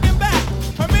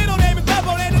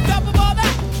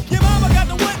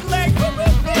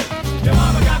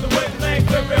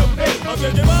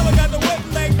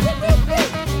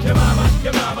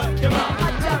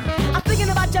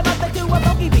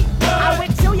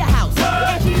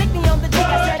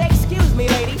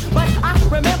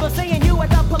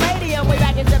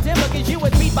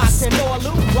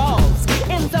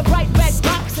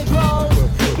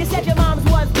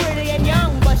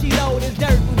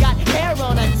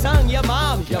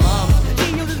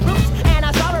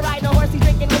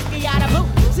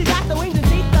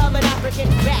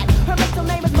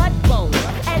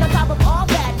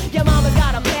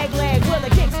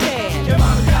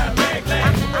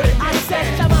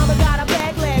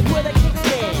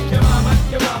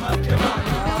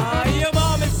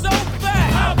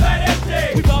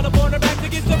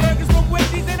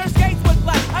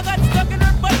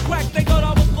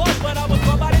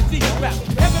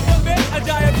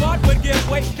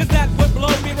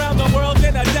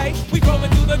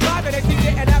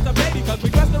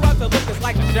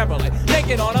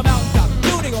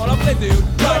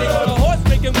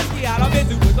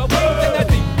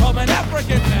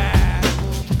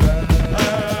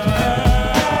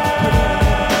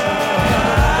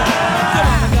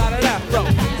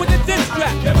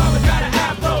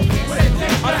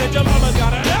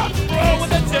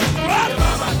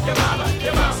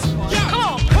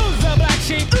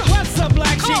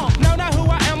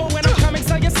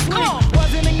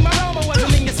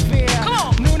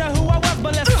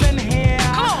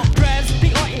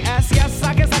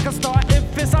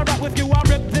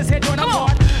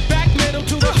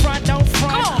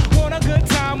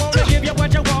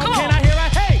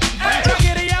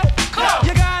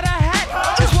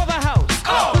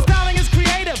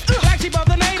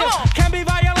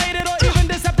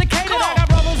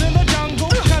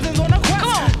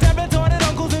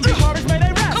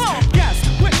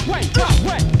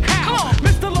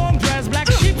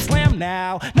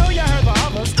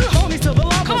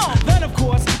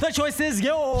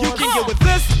 yours. You can get with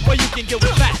this, or you can get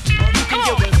with that. You can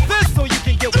get with this, or you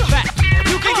can get with that.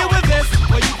 You can get with this,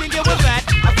 or you can get with that.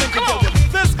 I think you get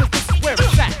with this, cause this is where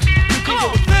it's at. You can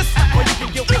get with this, or you can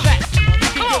get with that. You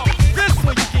can get with this,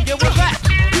 or you can get with that.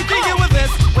 You can get with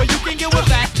this, or you can get with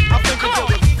that. I think you get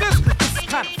with this, cause this is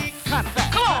kind of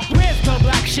that. Come on. Where's the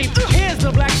black sheep? Here's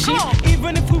the black sheep.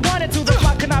 Even if we wanted to, the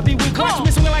flock could not be weak. Watch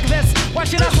me swing like this. Why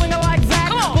should I swing it like that?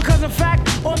 Because in fact,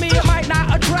 on me it might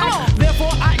not attract.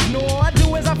 Therefore I ignore,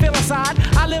 do as I feel inside.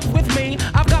 I live with me,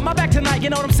 I've got my back tonight, you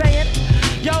know what I'm saying?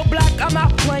 Yo, black, I'm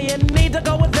not playing. Need to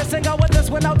go with this and go with this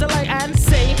with no delay and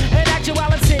see. In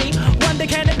actuality, one day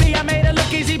can it be? I made it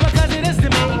look easy because it is to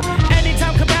me.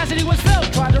 Anytime capacity was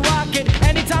filled, tried to rock it.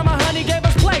 Anytime a honey gave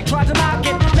us play, tried to knock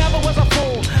it. Never was a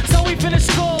fool, so we finished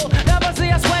school. Never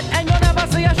see us sweat and you'll never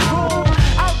see us drool.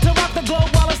 Out to rock the globe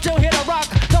while it's still here to rock.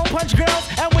 Don't punch girls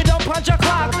and we don't punch a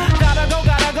clock.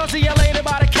 Gotta go see you later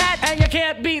by the cat. And you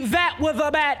can't beat that with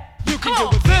a bat. You can get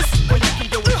with this, or you can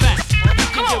get with that. You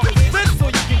can get with this, or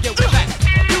you can get with that.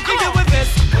 You can get with this,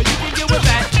 or you can get with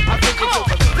that. I think you get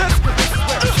with this, cause this is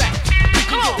where it's at. You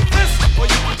can get with this, or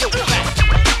you can get with that.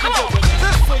 You can get with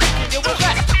this, or you can get with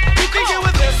that. You can get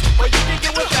with this, or you can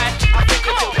get with that. I think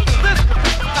you get with this, cause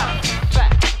this is fat.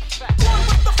 Born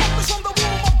with the focus from the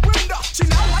womb of Brenda. She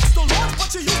now likes the Lord, but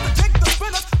she used to take the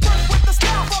spinners. Birth with the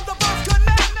style from the birth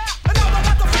canal. And now I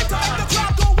got the faith to make the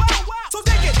crowd go wild. So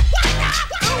dig it,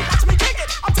 watch me dig it.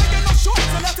 I'm taking no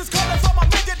shorts unless it's coming from a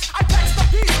midget. I packs the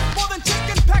piece more than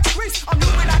chicken packs grease. I'm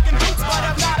moving like in boots, but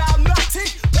I'm not out nutty.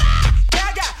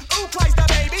 Gaga, ooh, Christ the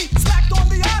baby. Slacked on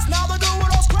the ass, now they're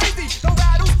doing all crazy. No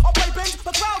rattles or playpins,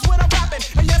 the crowds when I'm rapping.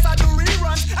 And yes, I do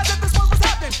reruns as if this one was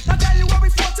happening. Now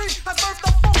January 14th has birthed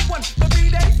the funk one. The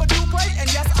B-Day for Dupree, and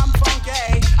yes, I'm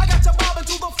funky. I got you bobbing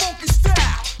to the funky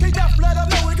style. K-Def, let them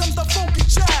know here comes the funky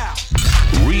child.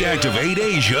 Reactivate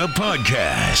Asia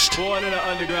Podcast. Born in the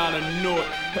underground of North.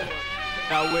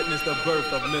 I witnessed the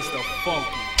birth of Mr.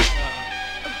 Funky.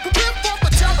 Prepare for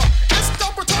the terror. It's the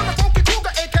return of Funky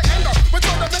Kruger, aka the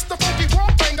return of Mr. Funky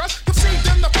Warbanger. Conceived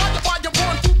in the fire while you're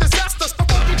born through disasters. The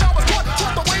funky now is taught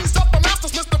the ways of the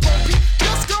masters, Mr. Funky.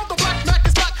 Yes, girl, the black Mac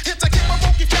is back. Here to keep a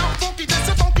funky sound, funky this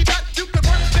and funky that. You can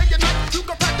work day and night, you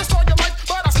can practice all your life,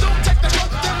 but I still take the show.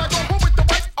 Then I go home with the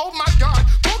wife. Oh my God,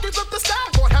 funky flip the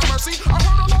style, Lord have mercy. I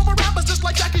heard all over rappers just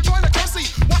like Jackie join a Kersey.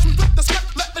 Watch me flip the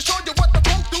script, let me show you what the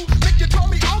funk do. Make you call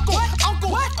me uncle,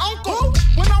 uncle, uncle.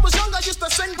 When I was young, I used to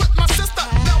sing with my sister.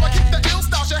 Now I keep the ill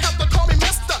style, you have to call me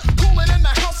mister. Coolin' in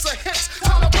the house of hits,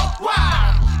 time to buck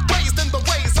wild. Raised in the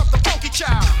ways of the funky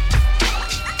child.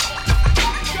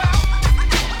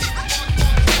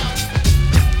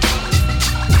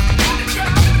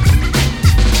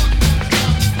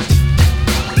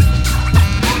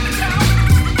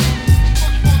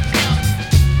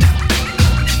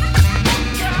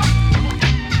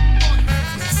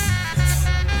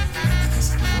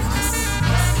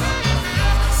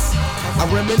 I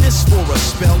reminisce for a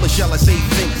spell, or shall I say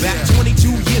think back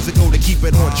 22 years ago to keep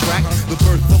it on track. The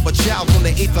birth of a child on the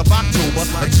 8th of October.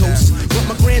 A toast, but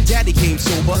my granddaddy came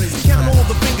sober. Count all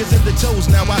the fingers and the toes,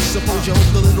 now I suppose you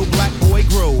hope the little black boy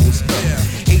grows.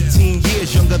 18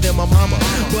 years younger than my mama,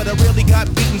 but I really got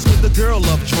beatings with the girl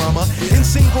of drama. In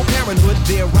single parenthood,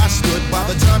 there I stood. By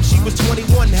the time she was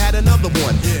 21, had another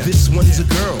one. This one's a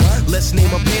girl, let's name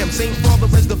her Pam. Same father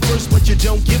as the first, but you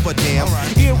don't give a damn.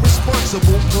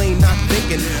 Irresponsible, plain not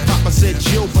thinking. Papa said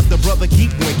chill, but the brother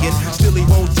keep winking. Still he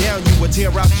won't down, you would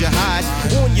tear out your hide.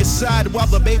 On your side while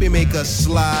the baby make a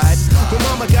slide. But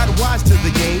mama got wise to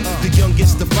the game. The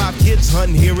youngest of 5 kids, hun,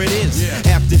 here it is.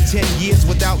 After 10 years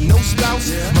without no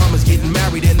spouse, mama's getting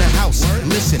married in the house.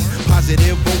 Listen,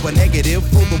 positive over negative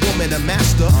for the woman a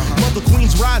master. Mother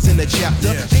Queen's rise in the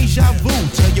chapter. Deja vu,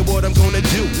 tell you what I'm gonna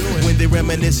do when they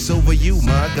reminisce over you,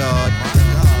 my God.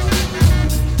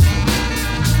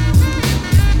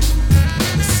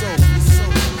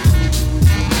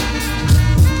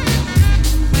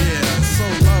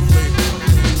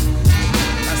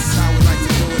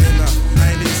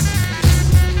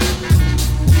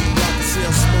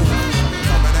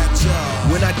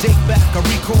 When I date back, I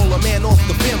recall a man off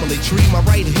the family tree. My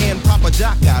right hand, Papa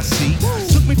Doc, I see.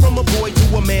 Took me from a boy to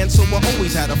a man, so I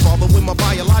always had a father when my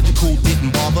biological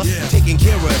didn't bother. Taking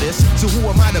care of this, so who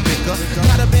am I to bicker?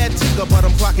 Not a bad ticker, but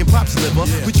I'm clocking Pop's liver.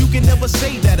 But you can never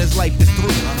say that his life is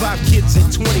through. 5 kids at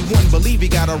 21, believe he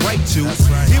got a right to.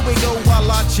 Here we go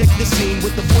while I check the scene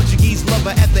with the Portuguese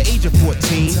lover at the age of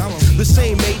 14. The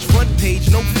same age, front page,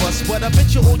 no fuss, but I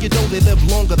bet you all you know they live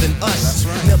longer than us.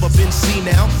 Never been seen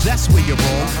now, that's where you're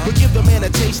wrong. But give the man a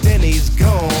taste and he's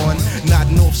gone.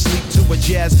 Nodding off sleep to a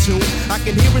jazz tune. I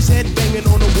can hear his head banging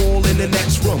on the wall in the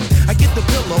next room. I get the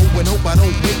pillow and hope I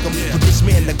don't wake him. But this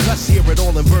man, the cuss, hear it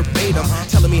all in verbatim.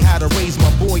 Telling me how to raise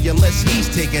my boy unless he's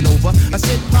taking over. I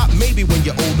said, Pop, maybe when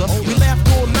you're older. We laughed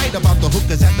all night about the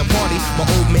hookers at the party. My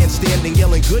old man standing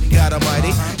yelling, good God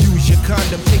Almighty. Use your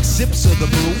condom, take sips of the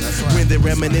brew. When they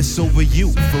reminisce over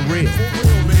you, for real.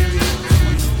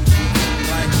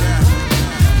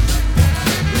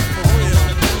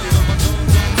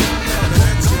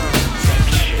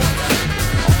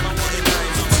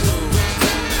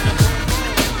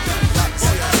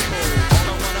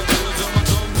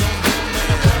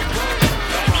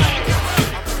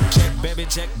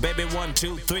 Check, baby, 1,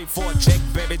 2, 3, 4.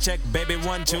 Check, baby,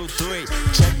 1, 2, 3.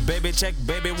 Check,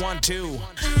 baby, 1, 2.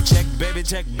 Check,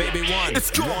 baby, 1.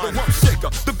 It's called the Rump Shaker.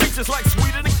 The beach is like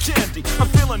sweeter than candy. I'm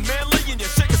feeling manly and your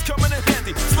shaker's coming in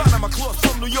handy. Sliding my claws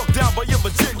from New York down by your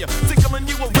Virginia. Tickling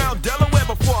you around Delaware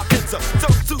before I enter.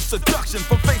 Don't do seduction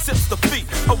from face hips to feet.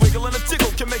 A wiggle and a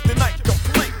tickle can make the night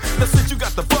complete. Now since you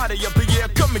got the body of the year,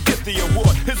 come and get the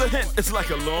award. Here's a hint, it's like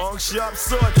a long, sharp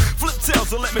sword. Flip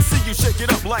tails and let me see you shake it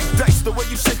up like dice. The way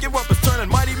you shake it up is turning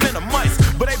mighty men to mice.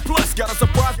 But A plus got a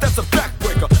surprise, that's a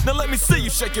backbreaker. Now let me see you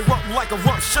shake it up like a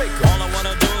rump shaker. All I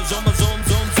wanna do is zoom, zoom,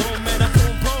 zoom, zoom, and a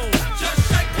boom, boom. Just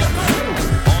shake your boom.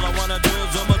 All I wanna do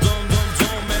is zoom, zoom, zoom,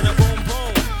 zoom, and a boom,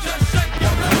 boom. Just shake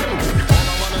your boom. All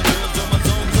I wanna do is zoom,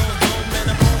 zoom, zoom, zoom, and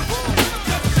a boom, boom.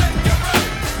 Just shake your boom.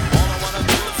 All I wanna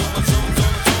do is zoom, zoom,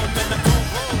 zoom, zoom, and a boom,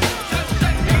 boom. Just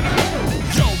shake your boom.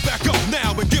 Yo, back up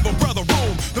now and give a brother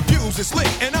room. The fuse is lit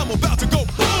and I'm about to go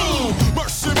boom.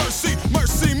 Mercy, mercy,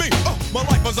 mercy me. My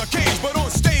life is a cage, but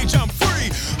on stage I'm free.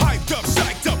 Hyped up,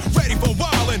 psyched up, ready for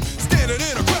wildin'. Standing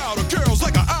in a crowd of girls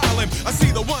like an island. I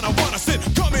see the one I wanna sit.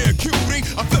 Come here, cutie.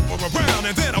 I flip her around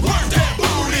and then I work that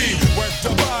booty. Work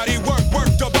the body,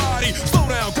 work the body. Slow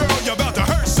down, girl, you're about to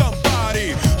hurt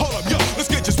somebody. Hold up, yo, let's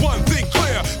get just one thing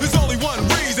clear. There's only one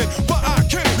reason why I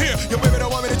came here. Your women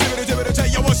don't want me to tell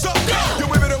you what's up. Your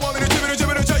women don't want me to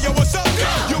tell you what's up.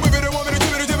 Your women don't want me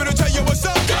to tell you what's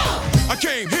up. I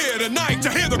came here tonight to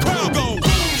hear the crowd go.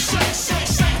 Boom, shake, shake,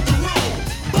 shake the room.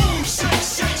 Boom, shake,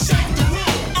 shake, shake the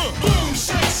room. Boom,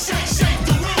 shake, shake, shake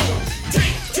the room.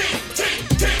 Tick, tick, tick,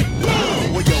 tick,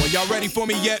 boom. Well, yo, are y'all ready for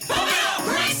me yet?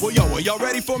 Well, yo, are y'all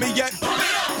ready for me yet?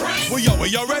 Well, yo, are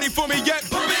y'all ready for me yet?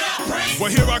 Well,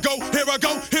 here I go, here I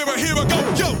go, here I go.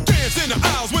 Yo, dance in the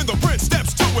aisles when the prince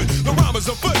steps to it. The rhyme is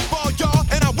a football, y'all,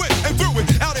 and I went and threw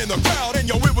it out in the crowd, and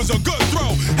yo, it was a good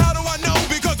throw. How do I know?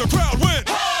 Because the crowd went.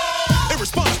 In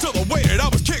response to the way that I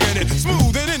was kicking it,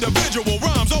 smooth and individual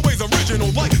rhymes, always original,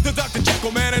 like the Dr.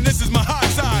 Jekyll man, and this is my high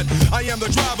side. I am the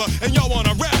driver, and y'all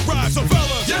wanna rap ride, so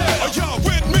fellas, yeah. Are y'all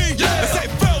with me? Yeah. Let's say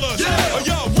fellas, yeah. Are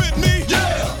y'all with me?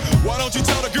 Yeah. Why don't you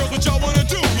tell the girls what y'all wanna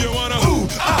do? You wanna ooh,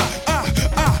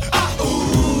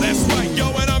 ooh. That's right,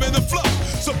 yo, and I'm in the flow,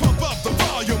 so pump up the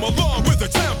volume along with the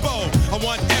tempo. I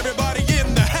want everybody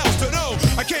in the house to know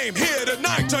I came here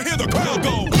tonight to hear the crowd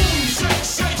go. Boom, shake,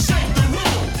 shake, shake the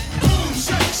room. Boom,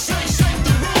 shake, shake, shake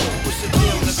the room. What's the deal?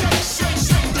 Boom, shake, shake,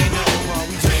 shake the room.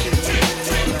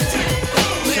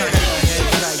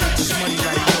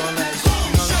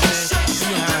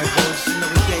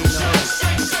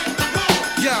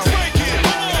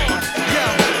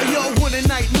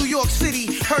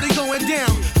 Heard it going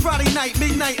down. Friday night,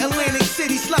 midnight, Atlantic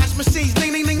City. Slash machines,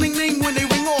 ding, ding, ding, ding, ding. When they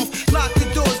ring off, lock the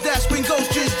doors. That's when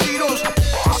ghosts just Cheetos.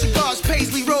 Cigars,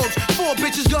 paisley robes. 4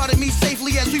 bitches guarded me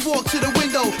safely as we walked to the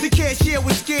window. The cashier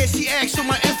was scared. She asked for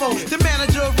my info. The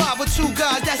manager arrived with 2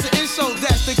 guys. That's an insult.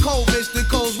 That's the code, Mr.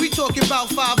 Coles. We talking about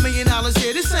 $5 million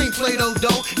here. This ain't Play-Doh,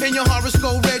 though. And your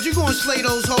horoscope red. You gon' slay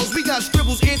those hoes. We got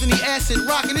scribbles, Anthony Acid,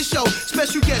 rocking the show.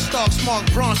 Special guest stars, Mark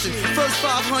Bronson. First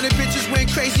 500 bitches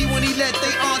went crazy when he let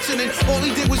they aunts in. And all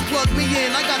he did was plug me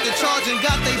in. I got the charge and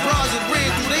got they bras and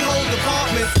ran through they whole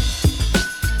department.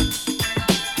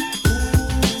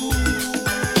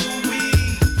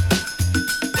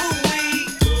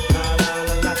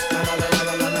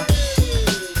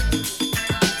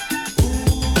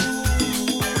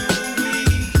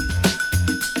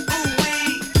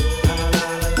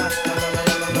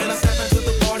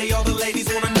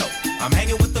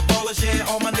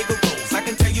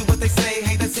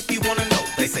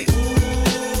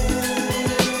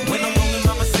 When I'm rolling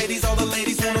my Mercedes, all the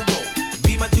ladies wanna roll.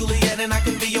 Be my Julie.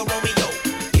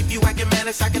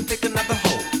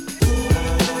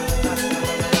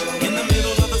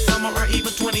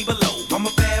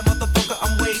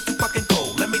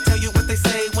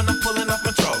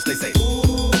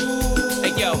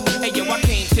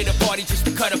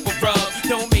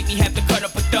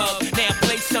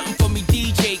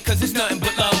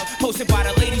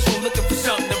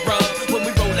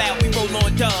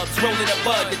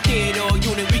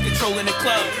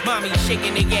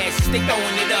 shaking their asses, they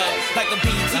throwing it up like a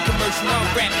BET commercial.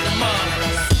 I'm wrapping them up.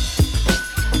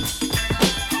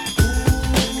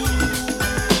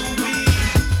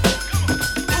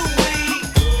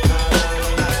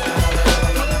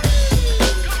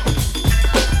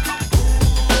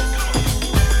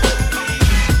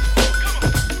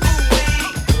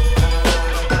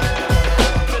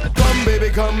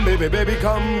 Come, baby, baby,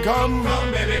 come, come.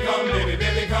 Come, baby, come, baby,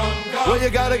 baby, come, come. Well, you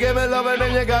gotta give me love and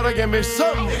then you gotta give me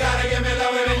some. You gotta give me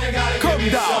love and then you gotta come give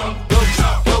me down. some. Go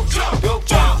jump, go jump, go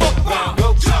jump,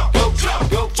 go jump, go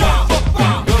jump, go jump, go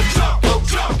jump, go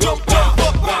jump, go jump,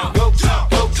 go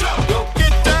jump, go jump, go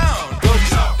get down. Go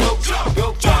jump, go jump, go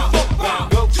jump,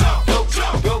 go jump, go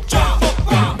jump, go jump,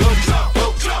 go jump, go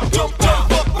jump,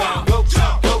 go jump, go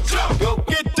jump, go jump, go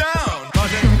get down.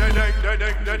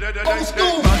 Old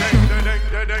school.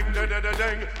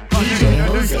 DJ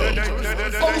Jose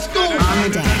on the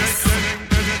dance.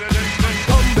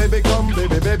 Come, baby, come,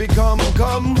 baby, baby, come,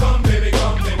 come. Come, baby,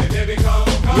 come, baby, baby, come,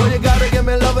 come. Well, you gotta give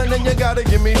me love and then you gotta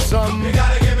give me some. You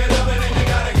gotta give me love and then you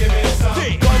gotta give me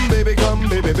some. Come, baby, come,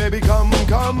 baby, baby, come,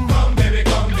 come. Come, baby,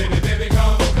 come, baby, baby,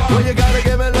 come, come. Well, you gotta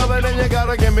give me love and then you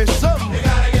gotta give me some. You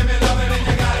gotta give me love and then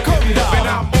you gotta give me some. When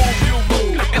I move, you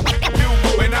move. You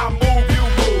move. When I move, you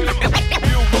move.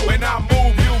 You move. When I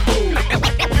move, you move.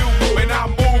 You move. When I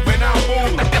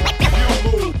move, you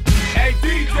move. Hey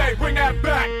DJ, bring that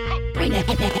back. Bring that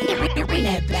back.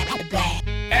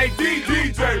 Hey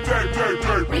DJ,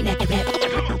 Bring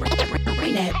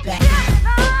that back.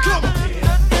 Come on.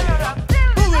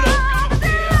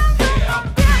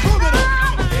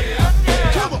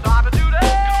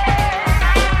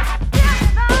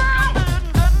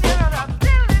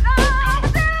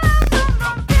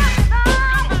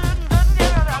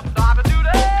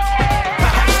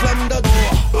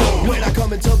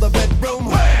 Into the bedroom,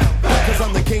 cause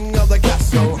I'm the king of the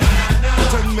castle.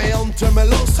 Turn me on, turn me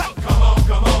loose. Come on,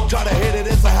 come on. Try to hit it,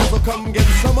 it's a hassle. Come get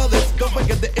some of this. Don't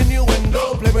forget the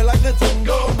innuendo. Play me like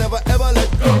Nintendo. Never ever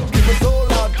let go. Keep it so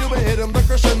loud, you be hitting the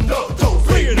crescendo. Don't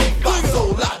bring me back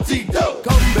so latito.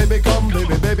 Come, baby, come,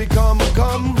 baby, baby, come,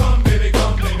 come. Come, baby,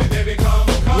 come, baby, baby, come,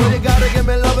 come. Well, you gotta give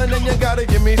me love and then you gotta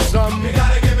give me some. You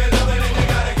gotta give me love and then you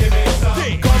gotta give me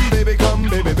some. Come, baby, come,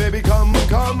 baby, baby, come,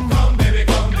 come. Come, baby,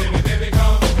 come, baby, baby,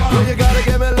 come, come. Well, you gotta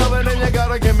give me love and then you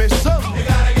gotta give me some. You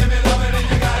gotta give me love and then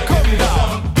you gotta give me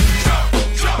some.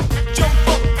 Jump, jump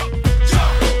up,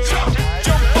 jump,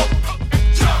 jump up,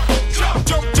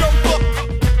 jump, jump up,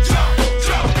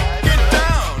 jump, get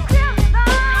down.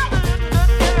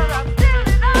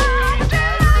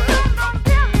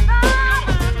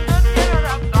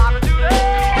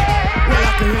 Well,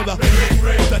 I can hear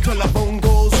the telephone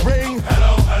goes ring.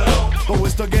 Hello, hello. But we're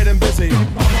still getting busy.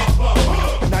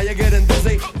 Now you're getting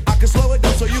dizzy. I can slow it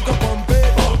down so you can pump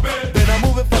it. Then I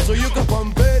move it fast so you can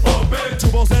pump it. Two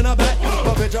balls in a bat,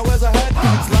 but bitch, I wears a hat.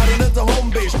 Sliding into home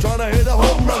base, trying to hit a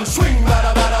home run. Swing,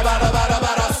 bada, bada, bada, bada,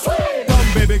 bada, swing.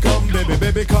 Come, baby, come, baby,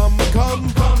 baby, come, come.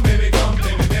 Come, baby, come,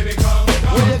 baby, baby, come,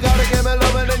 come. Well, you gotta give me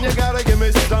love and then you gotta give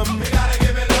me some. You gotta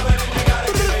give me love and then you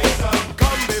gotta give me some.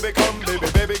 Come, baby, come, baby,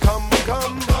 baby, come,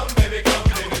 come. Come, baby, come,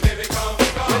 baby, baby, come,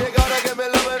 come. Well, you gotta give me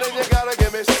love and then you gotta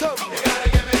give me some. You gotta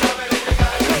give me love and then you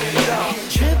gotta give me some.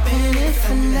 Dripping in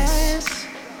finesse,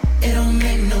 it don't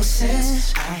make no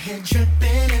sense. I hear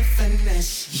dripping in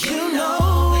finesse. You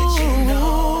know it, you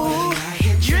know it. I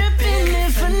hear dripping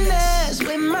in finesse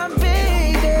with my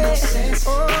baby.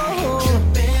 Oh,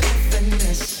 dripping in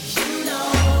finesse. You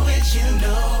know it, you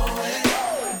know it.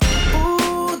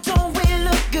 Ooh, don't we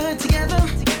look good together?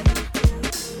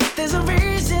 There's a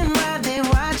reason why they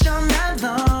watch all night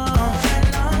long.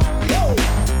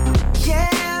 Yeah,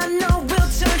 I know we'll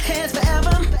turn heads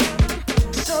forever.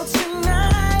 So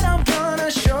tonight I'm gonna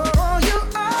show you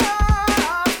all.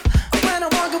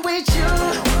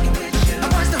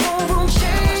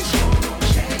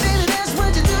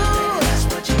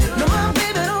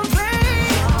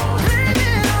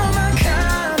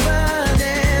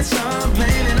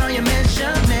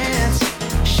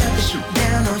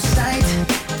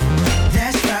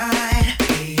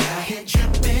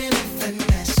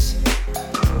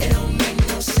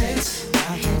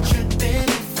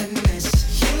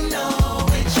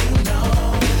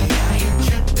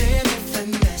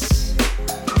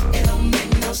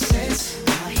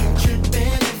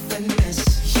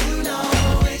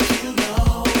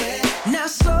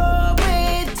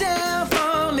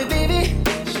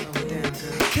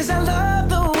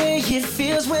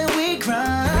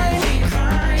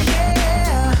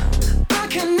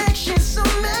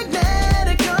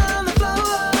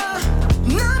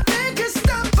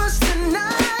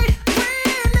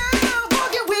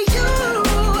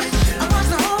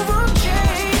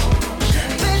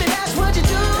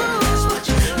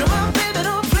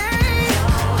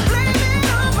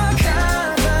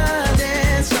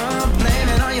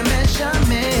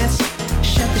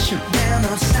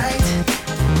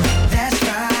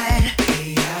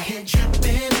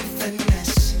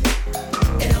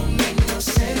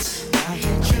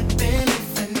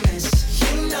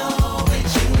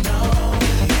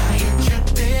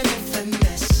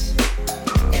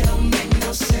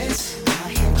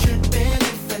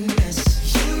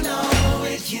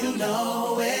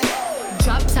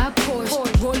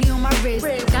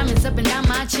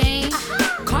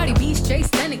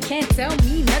 and can't tell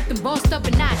me nothing. Bossed up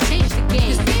and I changed the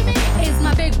game. It's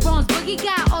my big bronze boogie,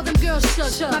 got all them girls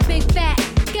shook. My big fat,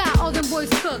 got all them boys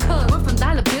cooked. Went from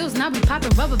dollar bills, now we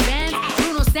popping rubber bands.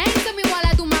 Bruno sang to me while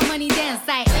I do my money dance.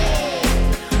 Like,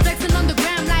 flexing on the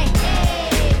gram like,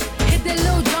 hit the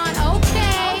Lil Jon,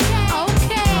 okay.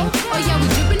 Oh yeah, we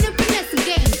dripping and finesse and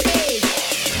getting paid.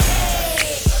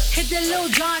 Hit the Lil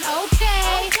Jon,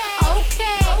 okay.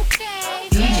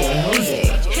 DJ Jose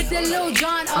Hit the Lil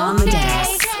Jon, on the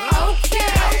dance.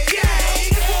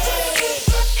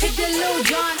 Hit the Lil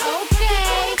Jon,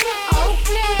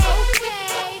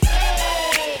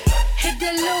 Hit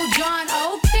the Lil Jon,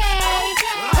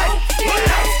 Well,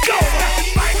 let's go,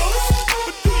 Michaels.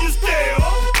 But do you still?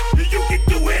 You can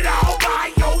do it all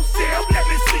by yourself. Let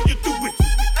me see you do it.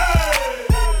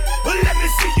 Let me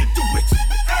see you do it.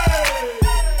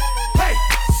 Hey,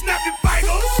 snap your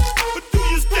fingers. But do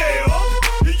you still?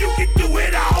 You can do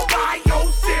it all by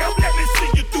yourself. Let me see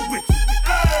you do it.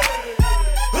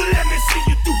 Let me see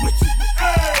you do it.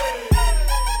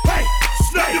 Hey,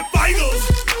 snap your fingers.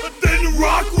 Then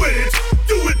rock with it.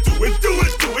 Do it.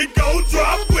 Go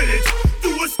drop with it. Do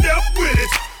a step with it.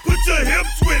 Put your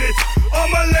hips with it. All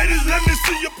my ladies, let me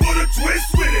see you put a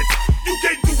twist with it. You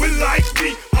can't do it like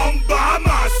me. I'm by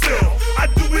myself. I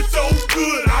do it so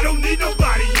good. I don't need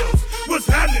nobody else. What's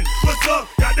happening? What's up?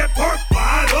 Got that perk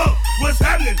fired up. What's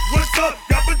happening? What's up?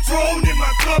 Got Patron in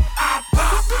my cup. I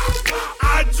pop.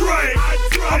 I drink.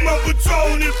 I'm a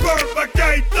Patron and perp. I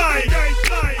can't think.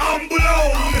 I'm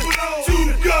blown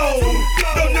to go.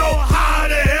 Don't know how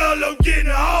the hell I'm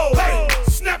getting home. Hey,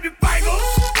 snap your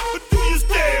fingers, but do you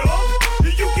still?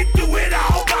 You can do it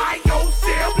all by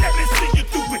yourself. Let me see you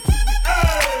do it.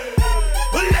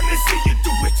 Let me see you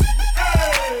do it.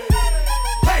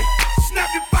 Hey, snap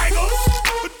your fingers,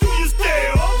 but do you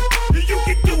still? You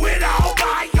can do it all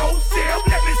by yourself.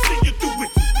 Let me see you do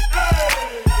it.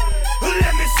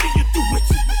 Let me see you do it.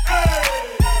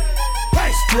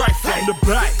 Hey, straight from the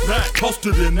back,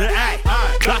 posted in the act.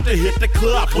 About to hit the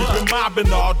club, we been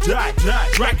mobbing all day.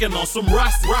 Drinking on some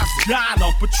rust, dying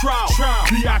on Patron.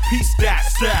 VIP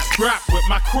stats, strapped with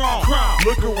my chrome.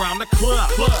 Look around the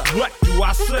club, what do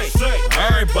I say?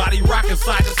 Everybody rocking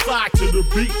side to side to the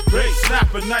beat.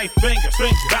 Snapping their fingers,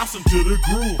 bouncing to the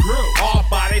groove. All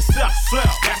by themselves,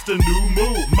 that's the new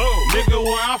move. Nigga,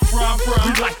 where I'm from,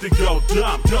 we like to go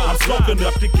dumb. I'm soaking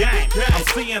up the game, I'm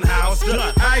seeing how it's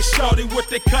done. I ain't shorty what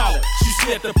they call it. She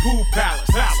said the pool palace,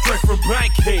 straight from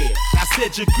Bankhead. I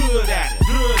said you're good at it.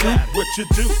 What you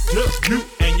do, you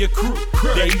and your crew.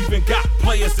 They even got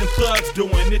players and thugs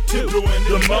doing it too.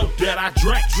 The more that I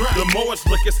drink, the more it's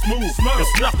looking smooth.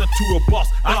 It's nothing to a boss,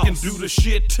 I can do the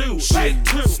shit too. Snap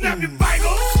your fingers,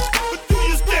 but do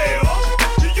you still?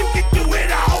 You can do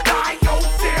it all by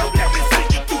yourself. Let me see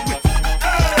you do it.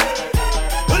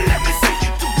 Let me see you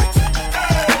do it.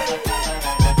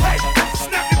 Hey,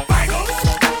 snap your fingers,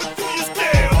 but do you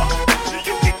still?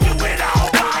 You can do it all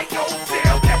by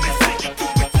yourself. Let me see you do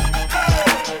it.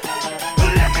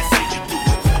 Let me see you do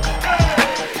it.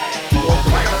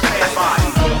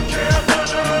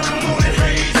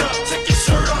 Raise up, take your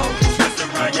shirt off, twist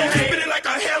around your head, spin it like a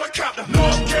helicopter.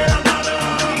 North Carolina,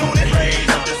 moon and raise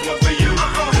up. This one for you,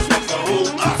 this one for who?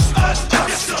 Us.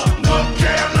 Yes sir. North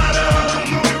Carolina,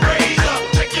 moon and raise up,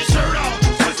 take your shirt off,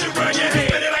 twist around your head,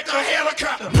 spin it like a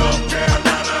helicopter. North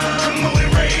Carolina, moon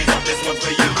and raise up. This one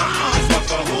for you, this one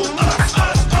for who? Us.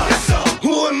 Yes sir.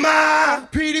 Who am I?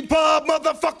 Petey Bob,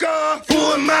 motherfucker. Who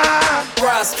am I?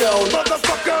 Roscoe,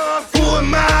 motherfucker. Who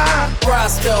am I?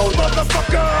 Roscoe,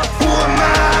 motherfucker. Who am I?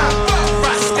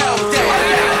 Roscoe,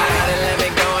 Let me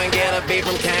go and get a beat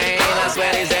from Kane. I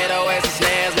swear these 808s and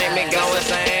snares make me go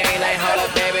insane. Like, hold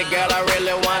up, baby girl, I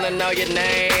really wanna know your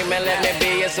name. And let me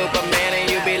be your Superman and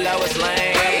you be Lois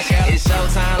Lane. It's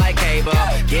showtime like cable.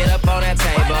 Get up on that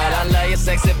table. I love your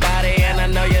sexy body and I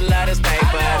know you love this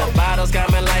paper. The bottles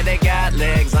coming like they got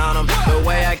legs on them. The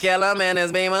way I kill them in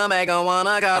this beamer make them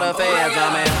wanna call the feds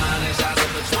on me.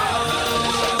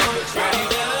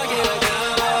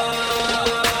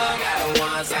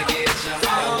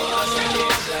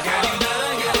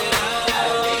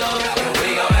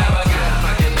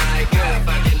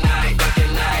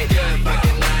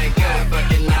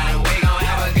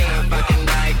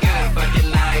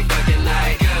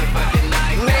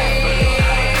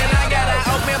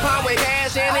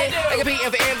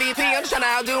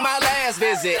 Do my last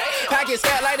visit. Pockets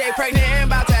fat like they pregnant and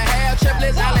about to have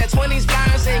triplets. I let 20s fly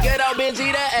and sing good old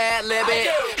Benji to ad-lib it.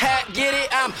 Hat, get it?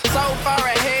 I'm so far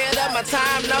ahead of my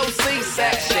time, no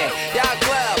C-section. Y'all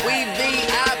club, we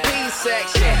VIP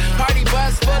section. Party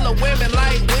bus full of women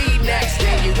like we next.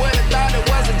 And you would've thought it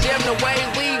was a gym the way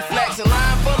we flexing.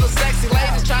 Line full of sexy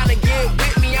ladies trying to get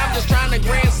with me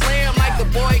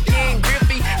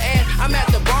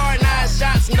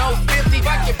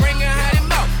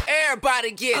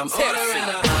I'm ordering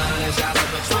 100 shots of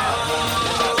Patron.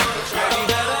 Girl, you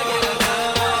better get a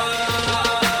hug.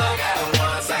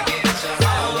 Once I get your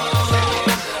hoe,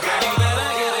 girl, you better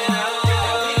get it up.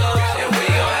 And we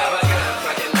gon' have a good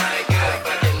fucking night, good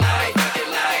fucking night,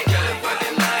 fucking night, good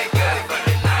fucking night, good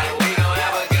fucking night. We gon'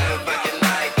 have a good fucking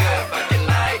night, good fucking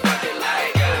night, fucking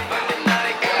night, good fucking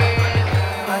night, good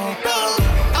fucking night.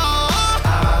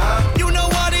 You know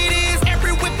what it is.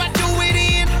 Every whip I do it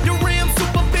in. The rim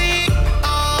super big.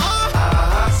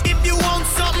 If you want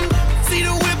something, see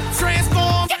the whip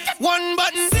transform. One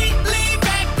button. See, lean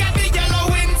back, got the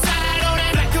yellow inside on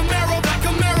that. Black Camaro, black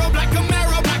Camaro, black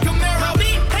Camaro, black Camaro.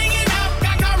 Be hanging out,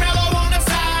 got Carmelo on the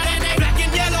side, and they black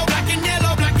and yellow, black and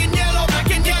yellow, black and yellow,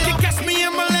 black and yellow. You catch me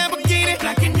in my Lamborghini,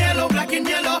 black and yellow, black and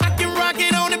yellow. I can rock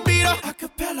it on the beat,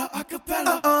 acapella,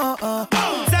 acapella.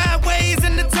 Sideways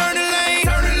in the turning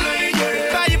lane,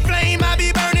 yeah. By your flame, I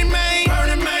be burning main,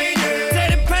 yeah. Say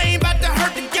the pain, bout to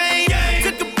hurt the game.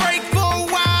 Took a break for a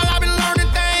while, I been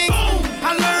learning things.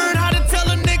 I learned how to tell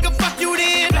a nigga fuck you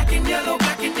then. Black and yellow,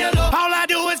 black and yellow. All I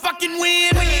do is fucking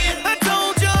win. I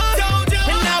told you,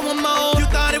 and now I'm on. You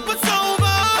thought it was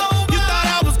over, you thought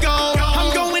I was gone.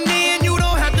 I'm going in, you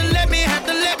don't have to let me,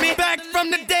 back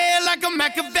from the dead like a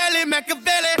Machiavelli,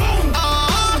 Machiavelli.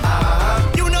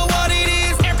 You know what it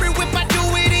is. Every whip I do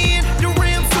it in. The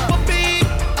rim super big.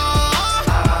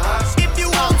 If you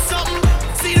want something,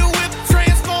 see the whip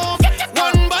transform.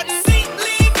 One button. See,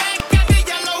 lean back, got the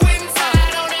yellow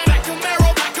inside on that. Black Camaro,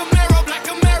 black Camaro, black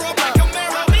Camaro, black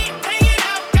Camaro. Me hanging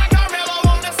out, got Carmelo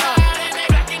on the side, and they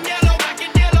black and yellow, black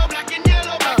and yellow, black and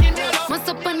yellow, black and yellow. Once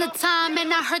upon a time,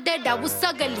 and I heard that I was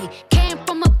ugly. Came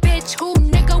from a bitch who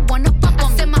nigga wanna fuck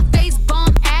on me. I said my face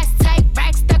bomb, ass tight,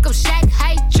 rack stuck up, shack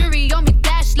height, jury on me,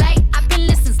 flashlight. I've been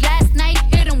listening last night,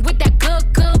 hit him with that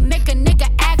good, make a nigga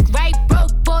act right.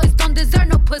 Broke boys don't deserve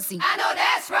no pussy. I know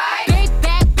that's right. Big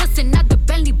bag bustin' out the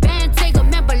Bentley band, take a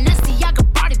man Balenciaga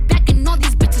brought it back, and all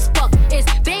these bitches fuck. It's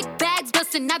big bags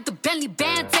bustin' out the Bentley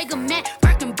band, take a man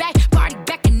working back, party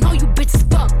back, and all you bitches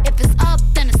fuck. If it's up,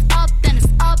 then it's up, then it's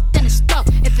up, then it's stuck.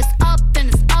 If it's up, then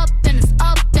it's up, then it's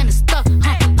up, then it's stuck.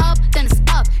 Up, then it's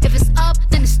up. If it's up,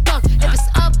 then it's stuck. If it's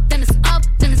up, then it's up,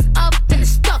 then it's up, then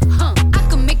it's stuck. I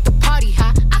can make the party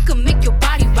hot, I can make your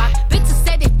body rock. Bitches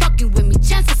say they fucking with me,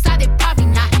 chances are they probably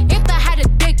not. If I had a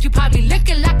dick, you probably lick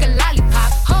it like a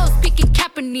lollipop. Hoes speaking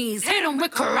Japanese, hit 'em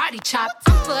with karate chop.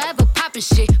 I'm forever popping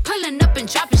shit, pulling up and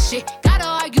dropping shit. Gotta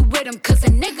argue with 'em, cause a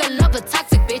nigga love a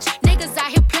toxic bitch. Niggas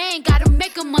out here playing, gotta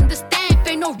make 'em understand. If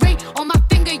ain't no ring on my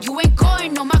finger, you ain't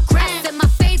going on my gram. Set my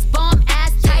face bomb,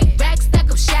 ass tight, rack stack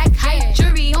up, shack height,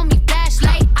 jury on me,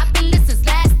 flashlight. I've been listening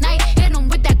last night, hit 'em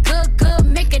with that good,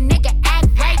 make a nigga act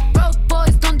right. Broke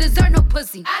boys don't deserve no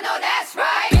pussy. I know that's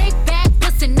right. Big bag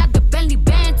bustin' out the Bentley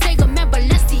band, take a man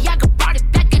Balenciaga brought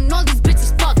it back, and all these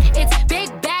bitches fuck. It's big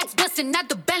bags bustin' out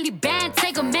the Bentley band,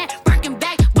 take a man working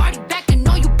back, party back, and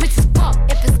all you bitches fuck.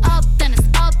 If it's up, then it's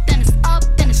up, then it's up,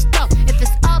 then it's stuck. If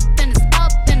it's up, then it's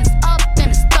up, then it's up, then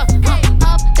it's stuck.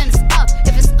 Up, then it's up.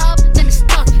 If it's up, then it's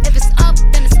stuck. If it's up,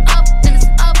 then it's up, then it's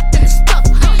up, then it's stuck.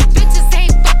 Bitches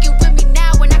ain't fucking with me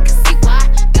now, and I can see why.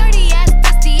 Dirty ass,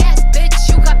 dusty ass bitch,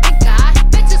 you got pink eye.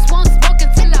 Bitches won't smoke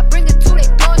until I bring it to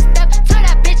their doorstep. Tell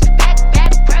that bitch back,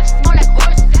 breath smell like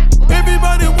horse.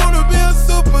 Everybody wanna be a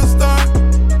superstar.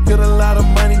 Get a lot of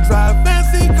money, drive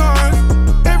fancy cars.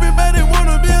 Everybody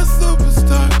wanna be a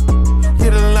superstar.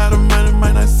 Get a lot of money,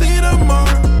 might not see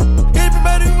tomorrow.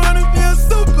 Everybody wanna be a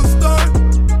superstar.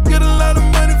 Get a lot of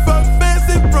money for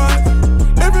fancy bras.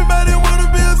 Everybody wanna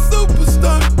be a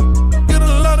superstar. Get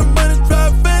a lot of money,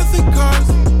 drive fancy cars.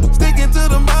 Sticking to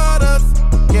the models,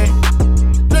 yeah.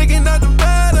 Drinking out the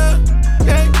water,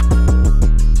 yeah.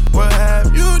 What have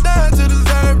you done to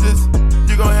deserve this?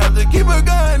 You gon' have to keep it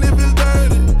going if it's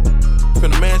dirty.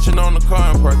 Put a mansion on the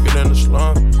car and park it in the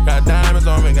slum. Got diamonds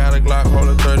on me, got a Glock, hold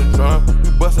a 30 drum.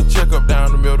 We bust a check up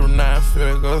down the middle, 9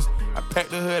 figures. I packed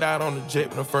the hood out on the jet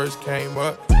when I first came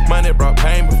up. Money brought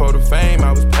pain before the fame,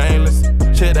 I was painless.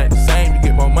 Shit ain't the same, you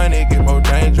get more money, it get more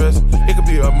dangerous. It could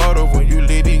be a motive when you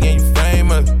litty and you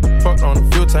famous. Fucked on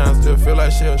a few times, still feel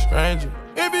like she a stranger.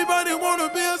 Everybody wanna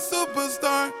be a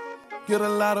superstar. Get a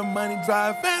lot of money,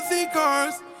 drive fancy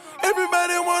cars.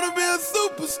 Everybody wanna be a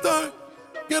superstar.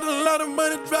 Get a lot of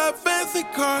money, drive fancy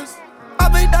cars.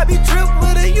 I be tripped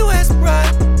with a US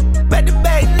bride. Back to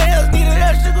back nails, need an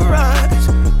extra garage.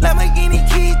 Lamborghini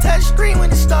keys, touch screen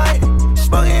when it start.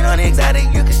 Smoking on the exotic,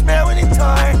 you can smell when it's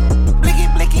hard. Blicky,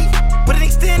 blicky, with an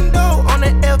extendo on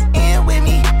the FN with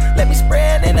me. Let me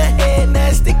spread in the head, now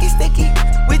it's sticky, sticky.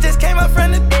 We just came up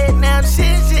from the bed, now I'm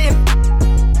shitting.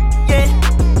 Yeah.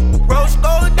 Rose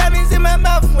gold diamonds in my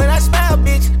mouth when I smile,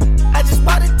 bitch. I just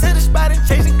bought it to the spot and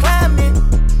chasing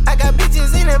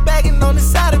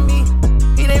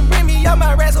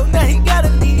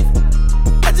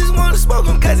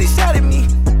he shot at me.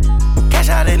 Cash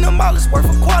out in the mall is worth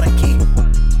a quarter key.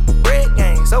 Bread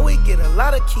gang, so we get a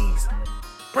lot of keys.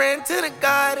 Praying to the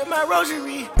God in my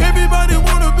rosary. Everybody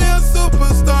wanna be a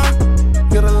superstar.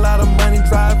 Get a lot of money,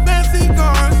 drive fancy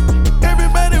cars.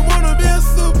 Everybody wanna be a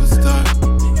superstar.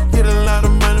 Get a lot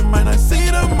of money, might not see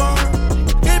tomorrow.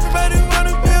 Everybody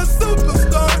wanna be a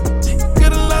superstar.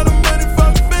 Get a lot of money,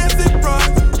 fuck fancy bras.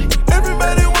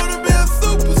 Everybody wanna be a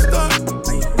superstar.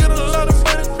 Get a lot of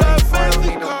money, drive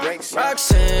fancy cars.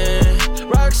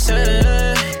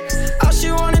 Roxanne, all she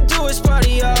wanna do is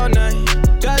party all night.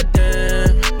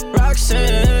 Goddamn,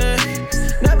 Roxanne,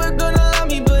 never gonna love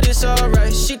me, but it's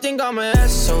alright. She think I'm an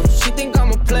asshole, she think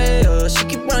I'm a player. She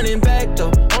keep running back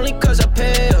though, only cause I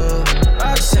pay her.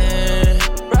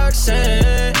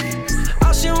 Roxanne,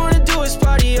 all she wanna do is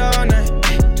party all night.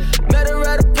 Met her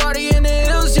at a party in the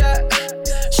hills, yeah.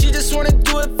 She just wanna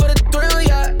do it for the thrill,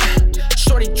 yeah.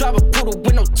 Shorty drive a poodle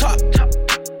with no top.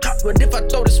 But if I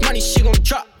throw this money, she gon'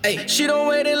 drop. Ay. She don't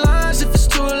wait in lines if it's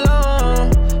too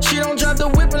long. She don't drive the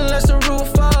whip unless the roof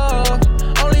fall.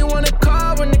 Only want a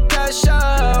car when the cash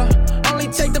out. Only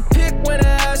take the pic when the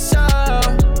ass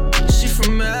out. She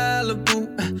from Malibu,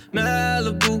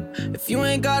 Malibu. If you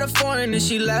ain't got a foreign, then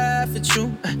she laugh at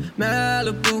you.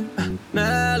 Malibu,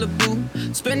 Malibu.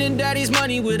 Spending daddy's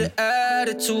money with an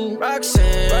attitude.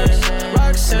 Roxanne,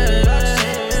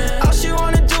 all she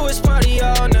wanna do is party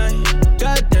all night.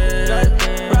 Goddamn,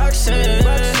 Roxanne,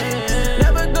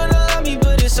 never gonna love me,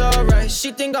 but it's alright.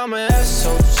 She think I'm an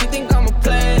asshole, she think I'm a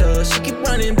player. She keep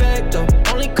running back though,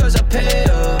 only cause I pay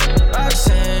her.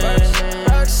 Roxanne,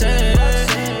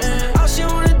 all she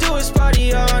wanna do is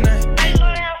party all night.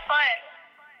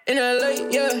 In LA,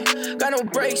 yeah, got no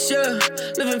brakes, yeah.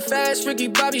 Living fast, Ricky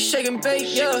Bobby shaking bait,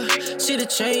 yeah. See the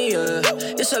chain, yeah,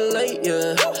 it's a late,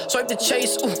 yeah. Swipe the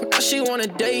chase, ooh, now she wanna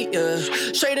date, yeah.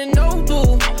 Straight and no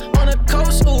blue, on the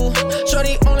coast, ooh.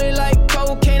 Shorty only like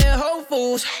cocaine and Whole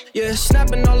Foods, yeah.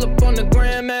 Snapping all up on the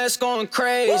grandmas, going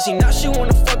crazy. Now she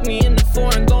wanna fuck me in the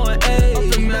foreign, going ayy. Up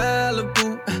in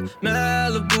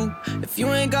Malibu. If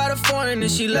you ain't got a foreign, then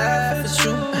she laugh at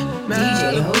you.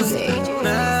 Malibu.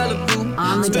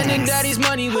 Spending daddy's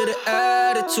money with an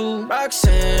attitude.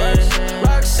 Roxanne,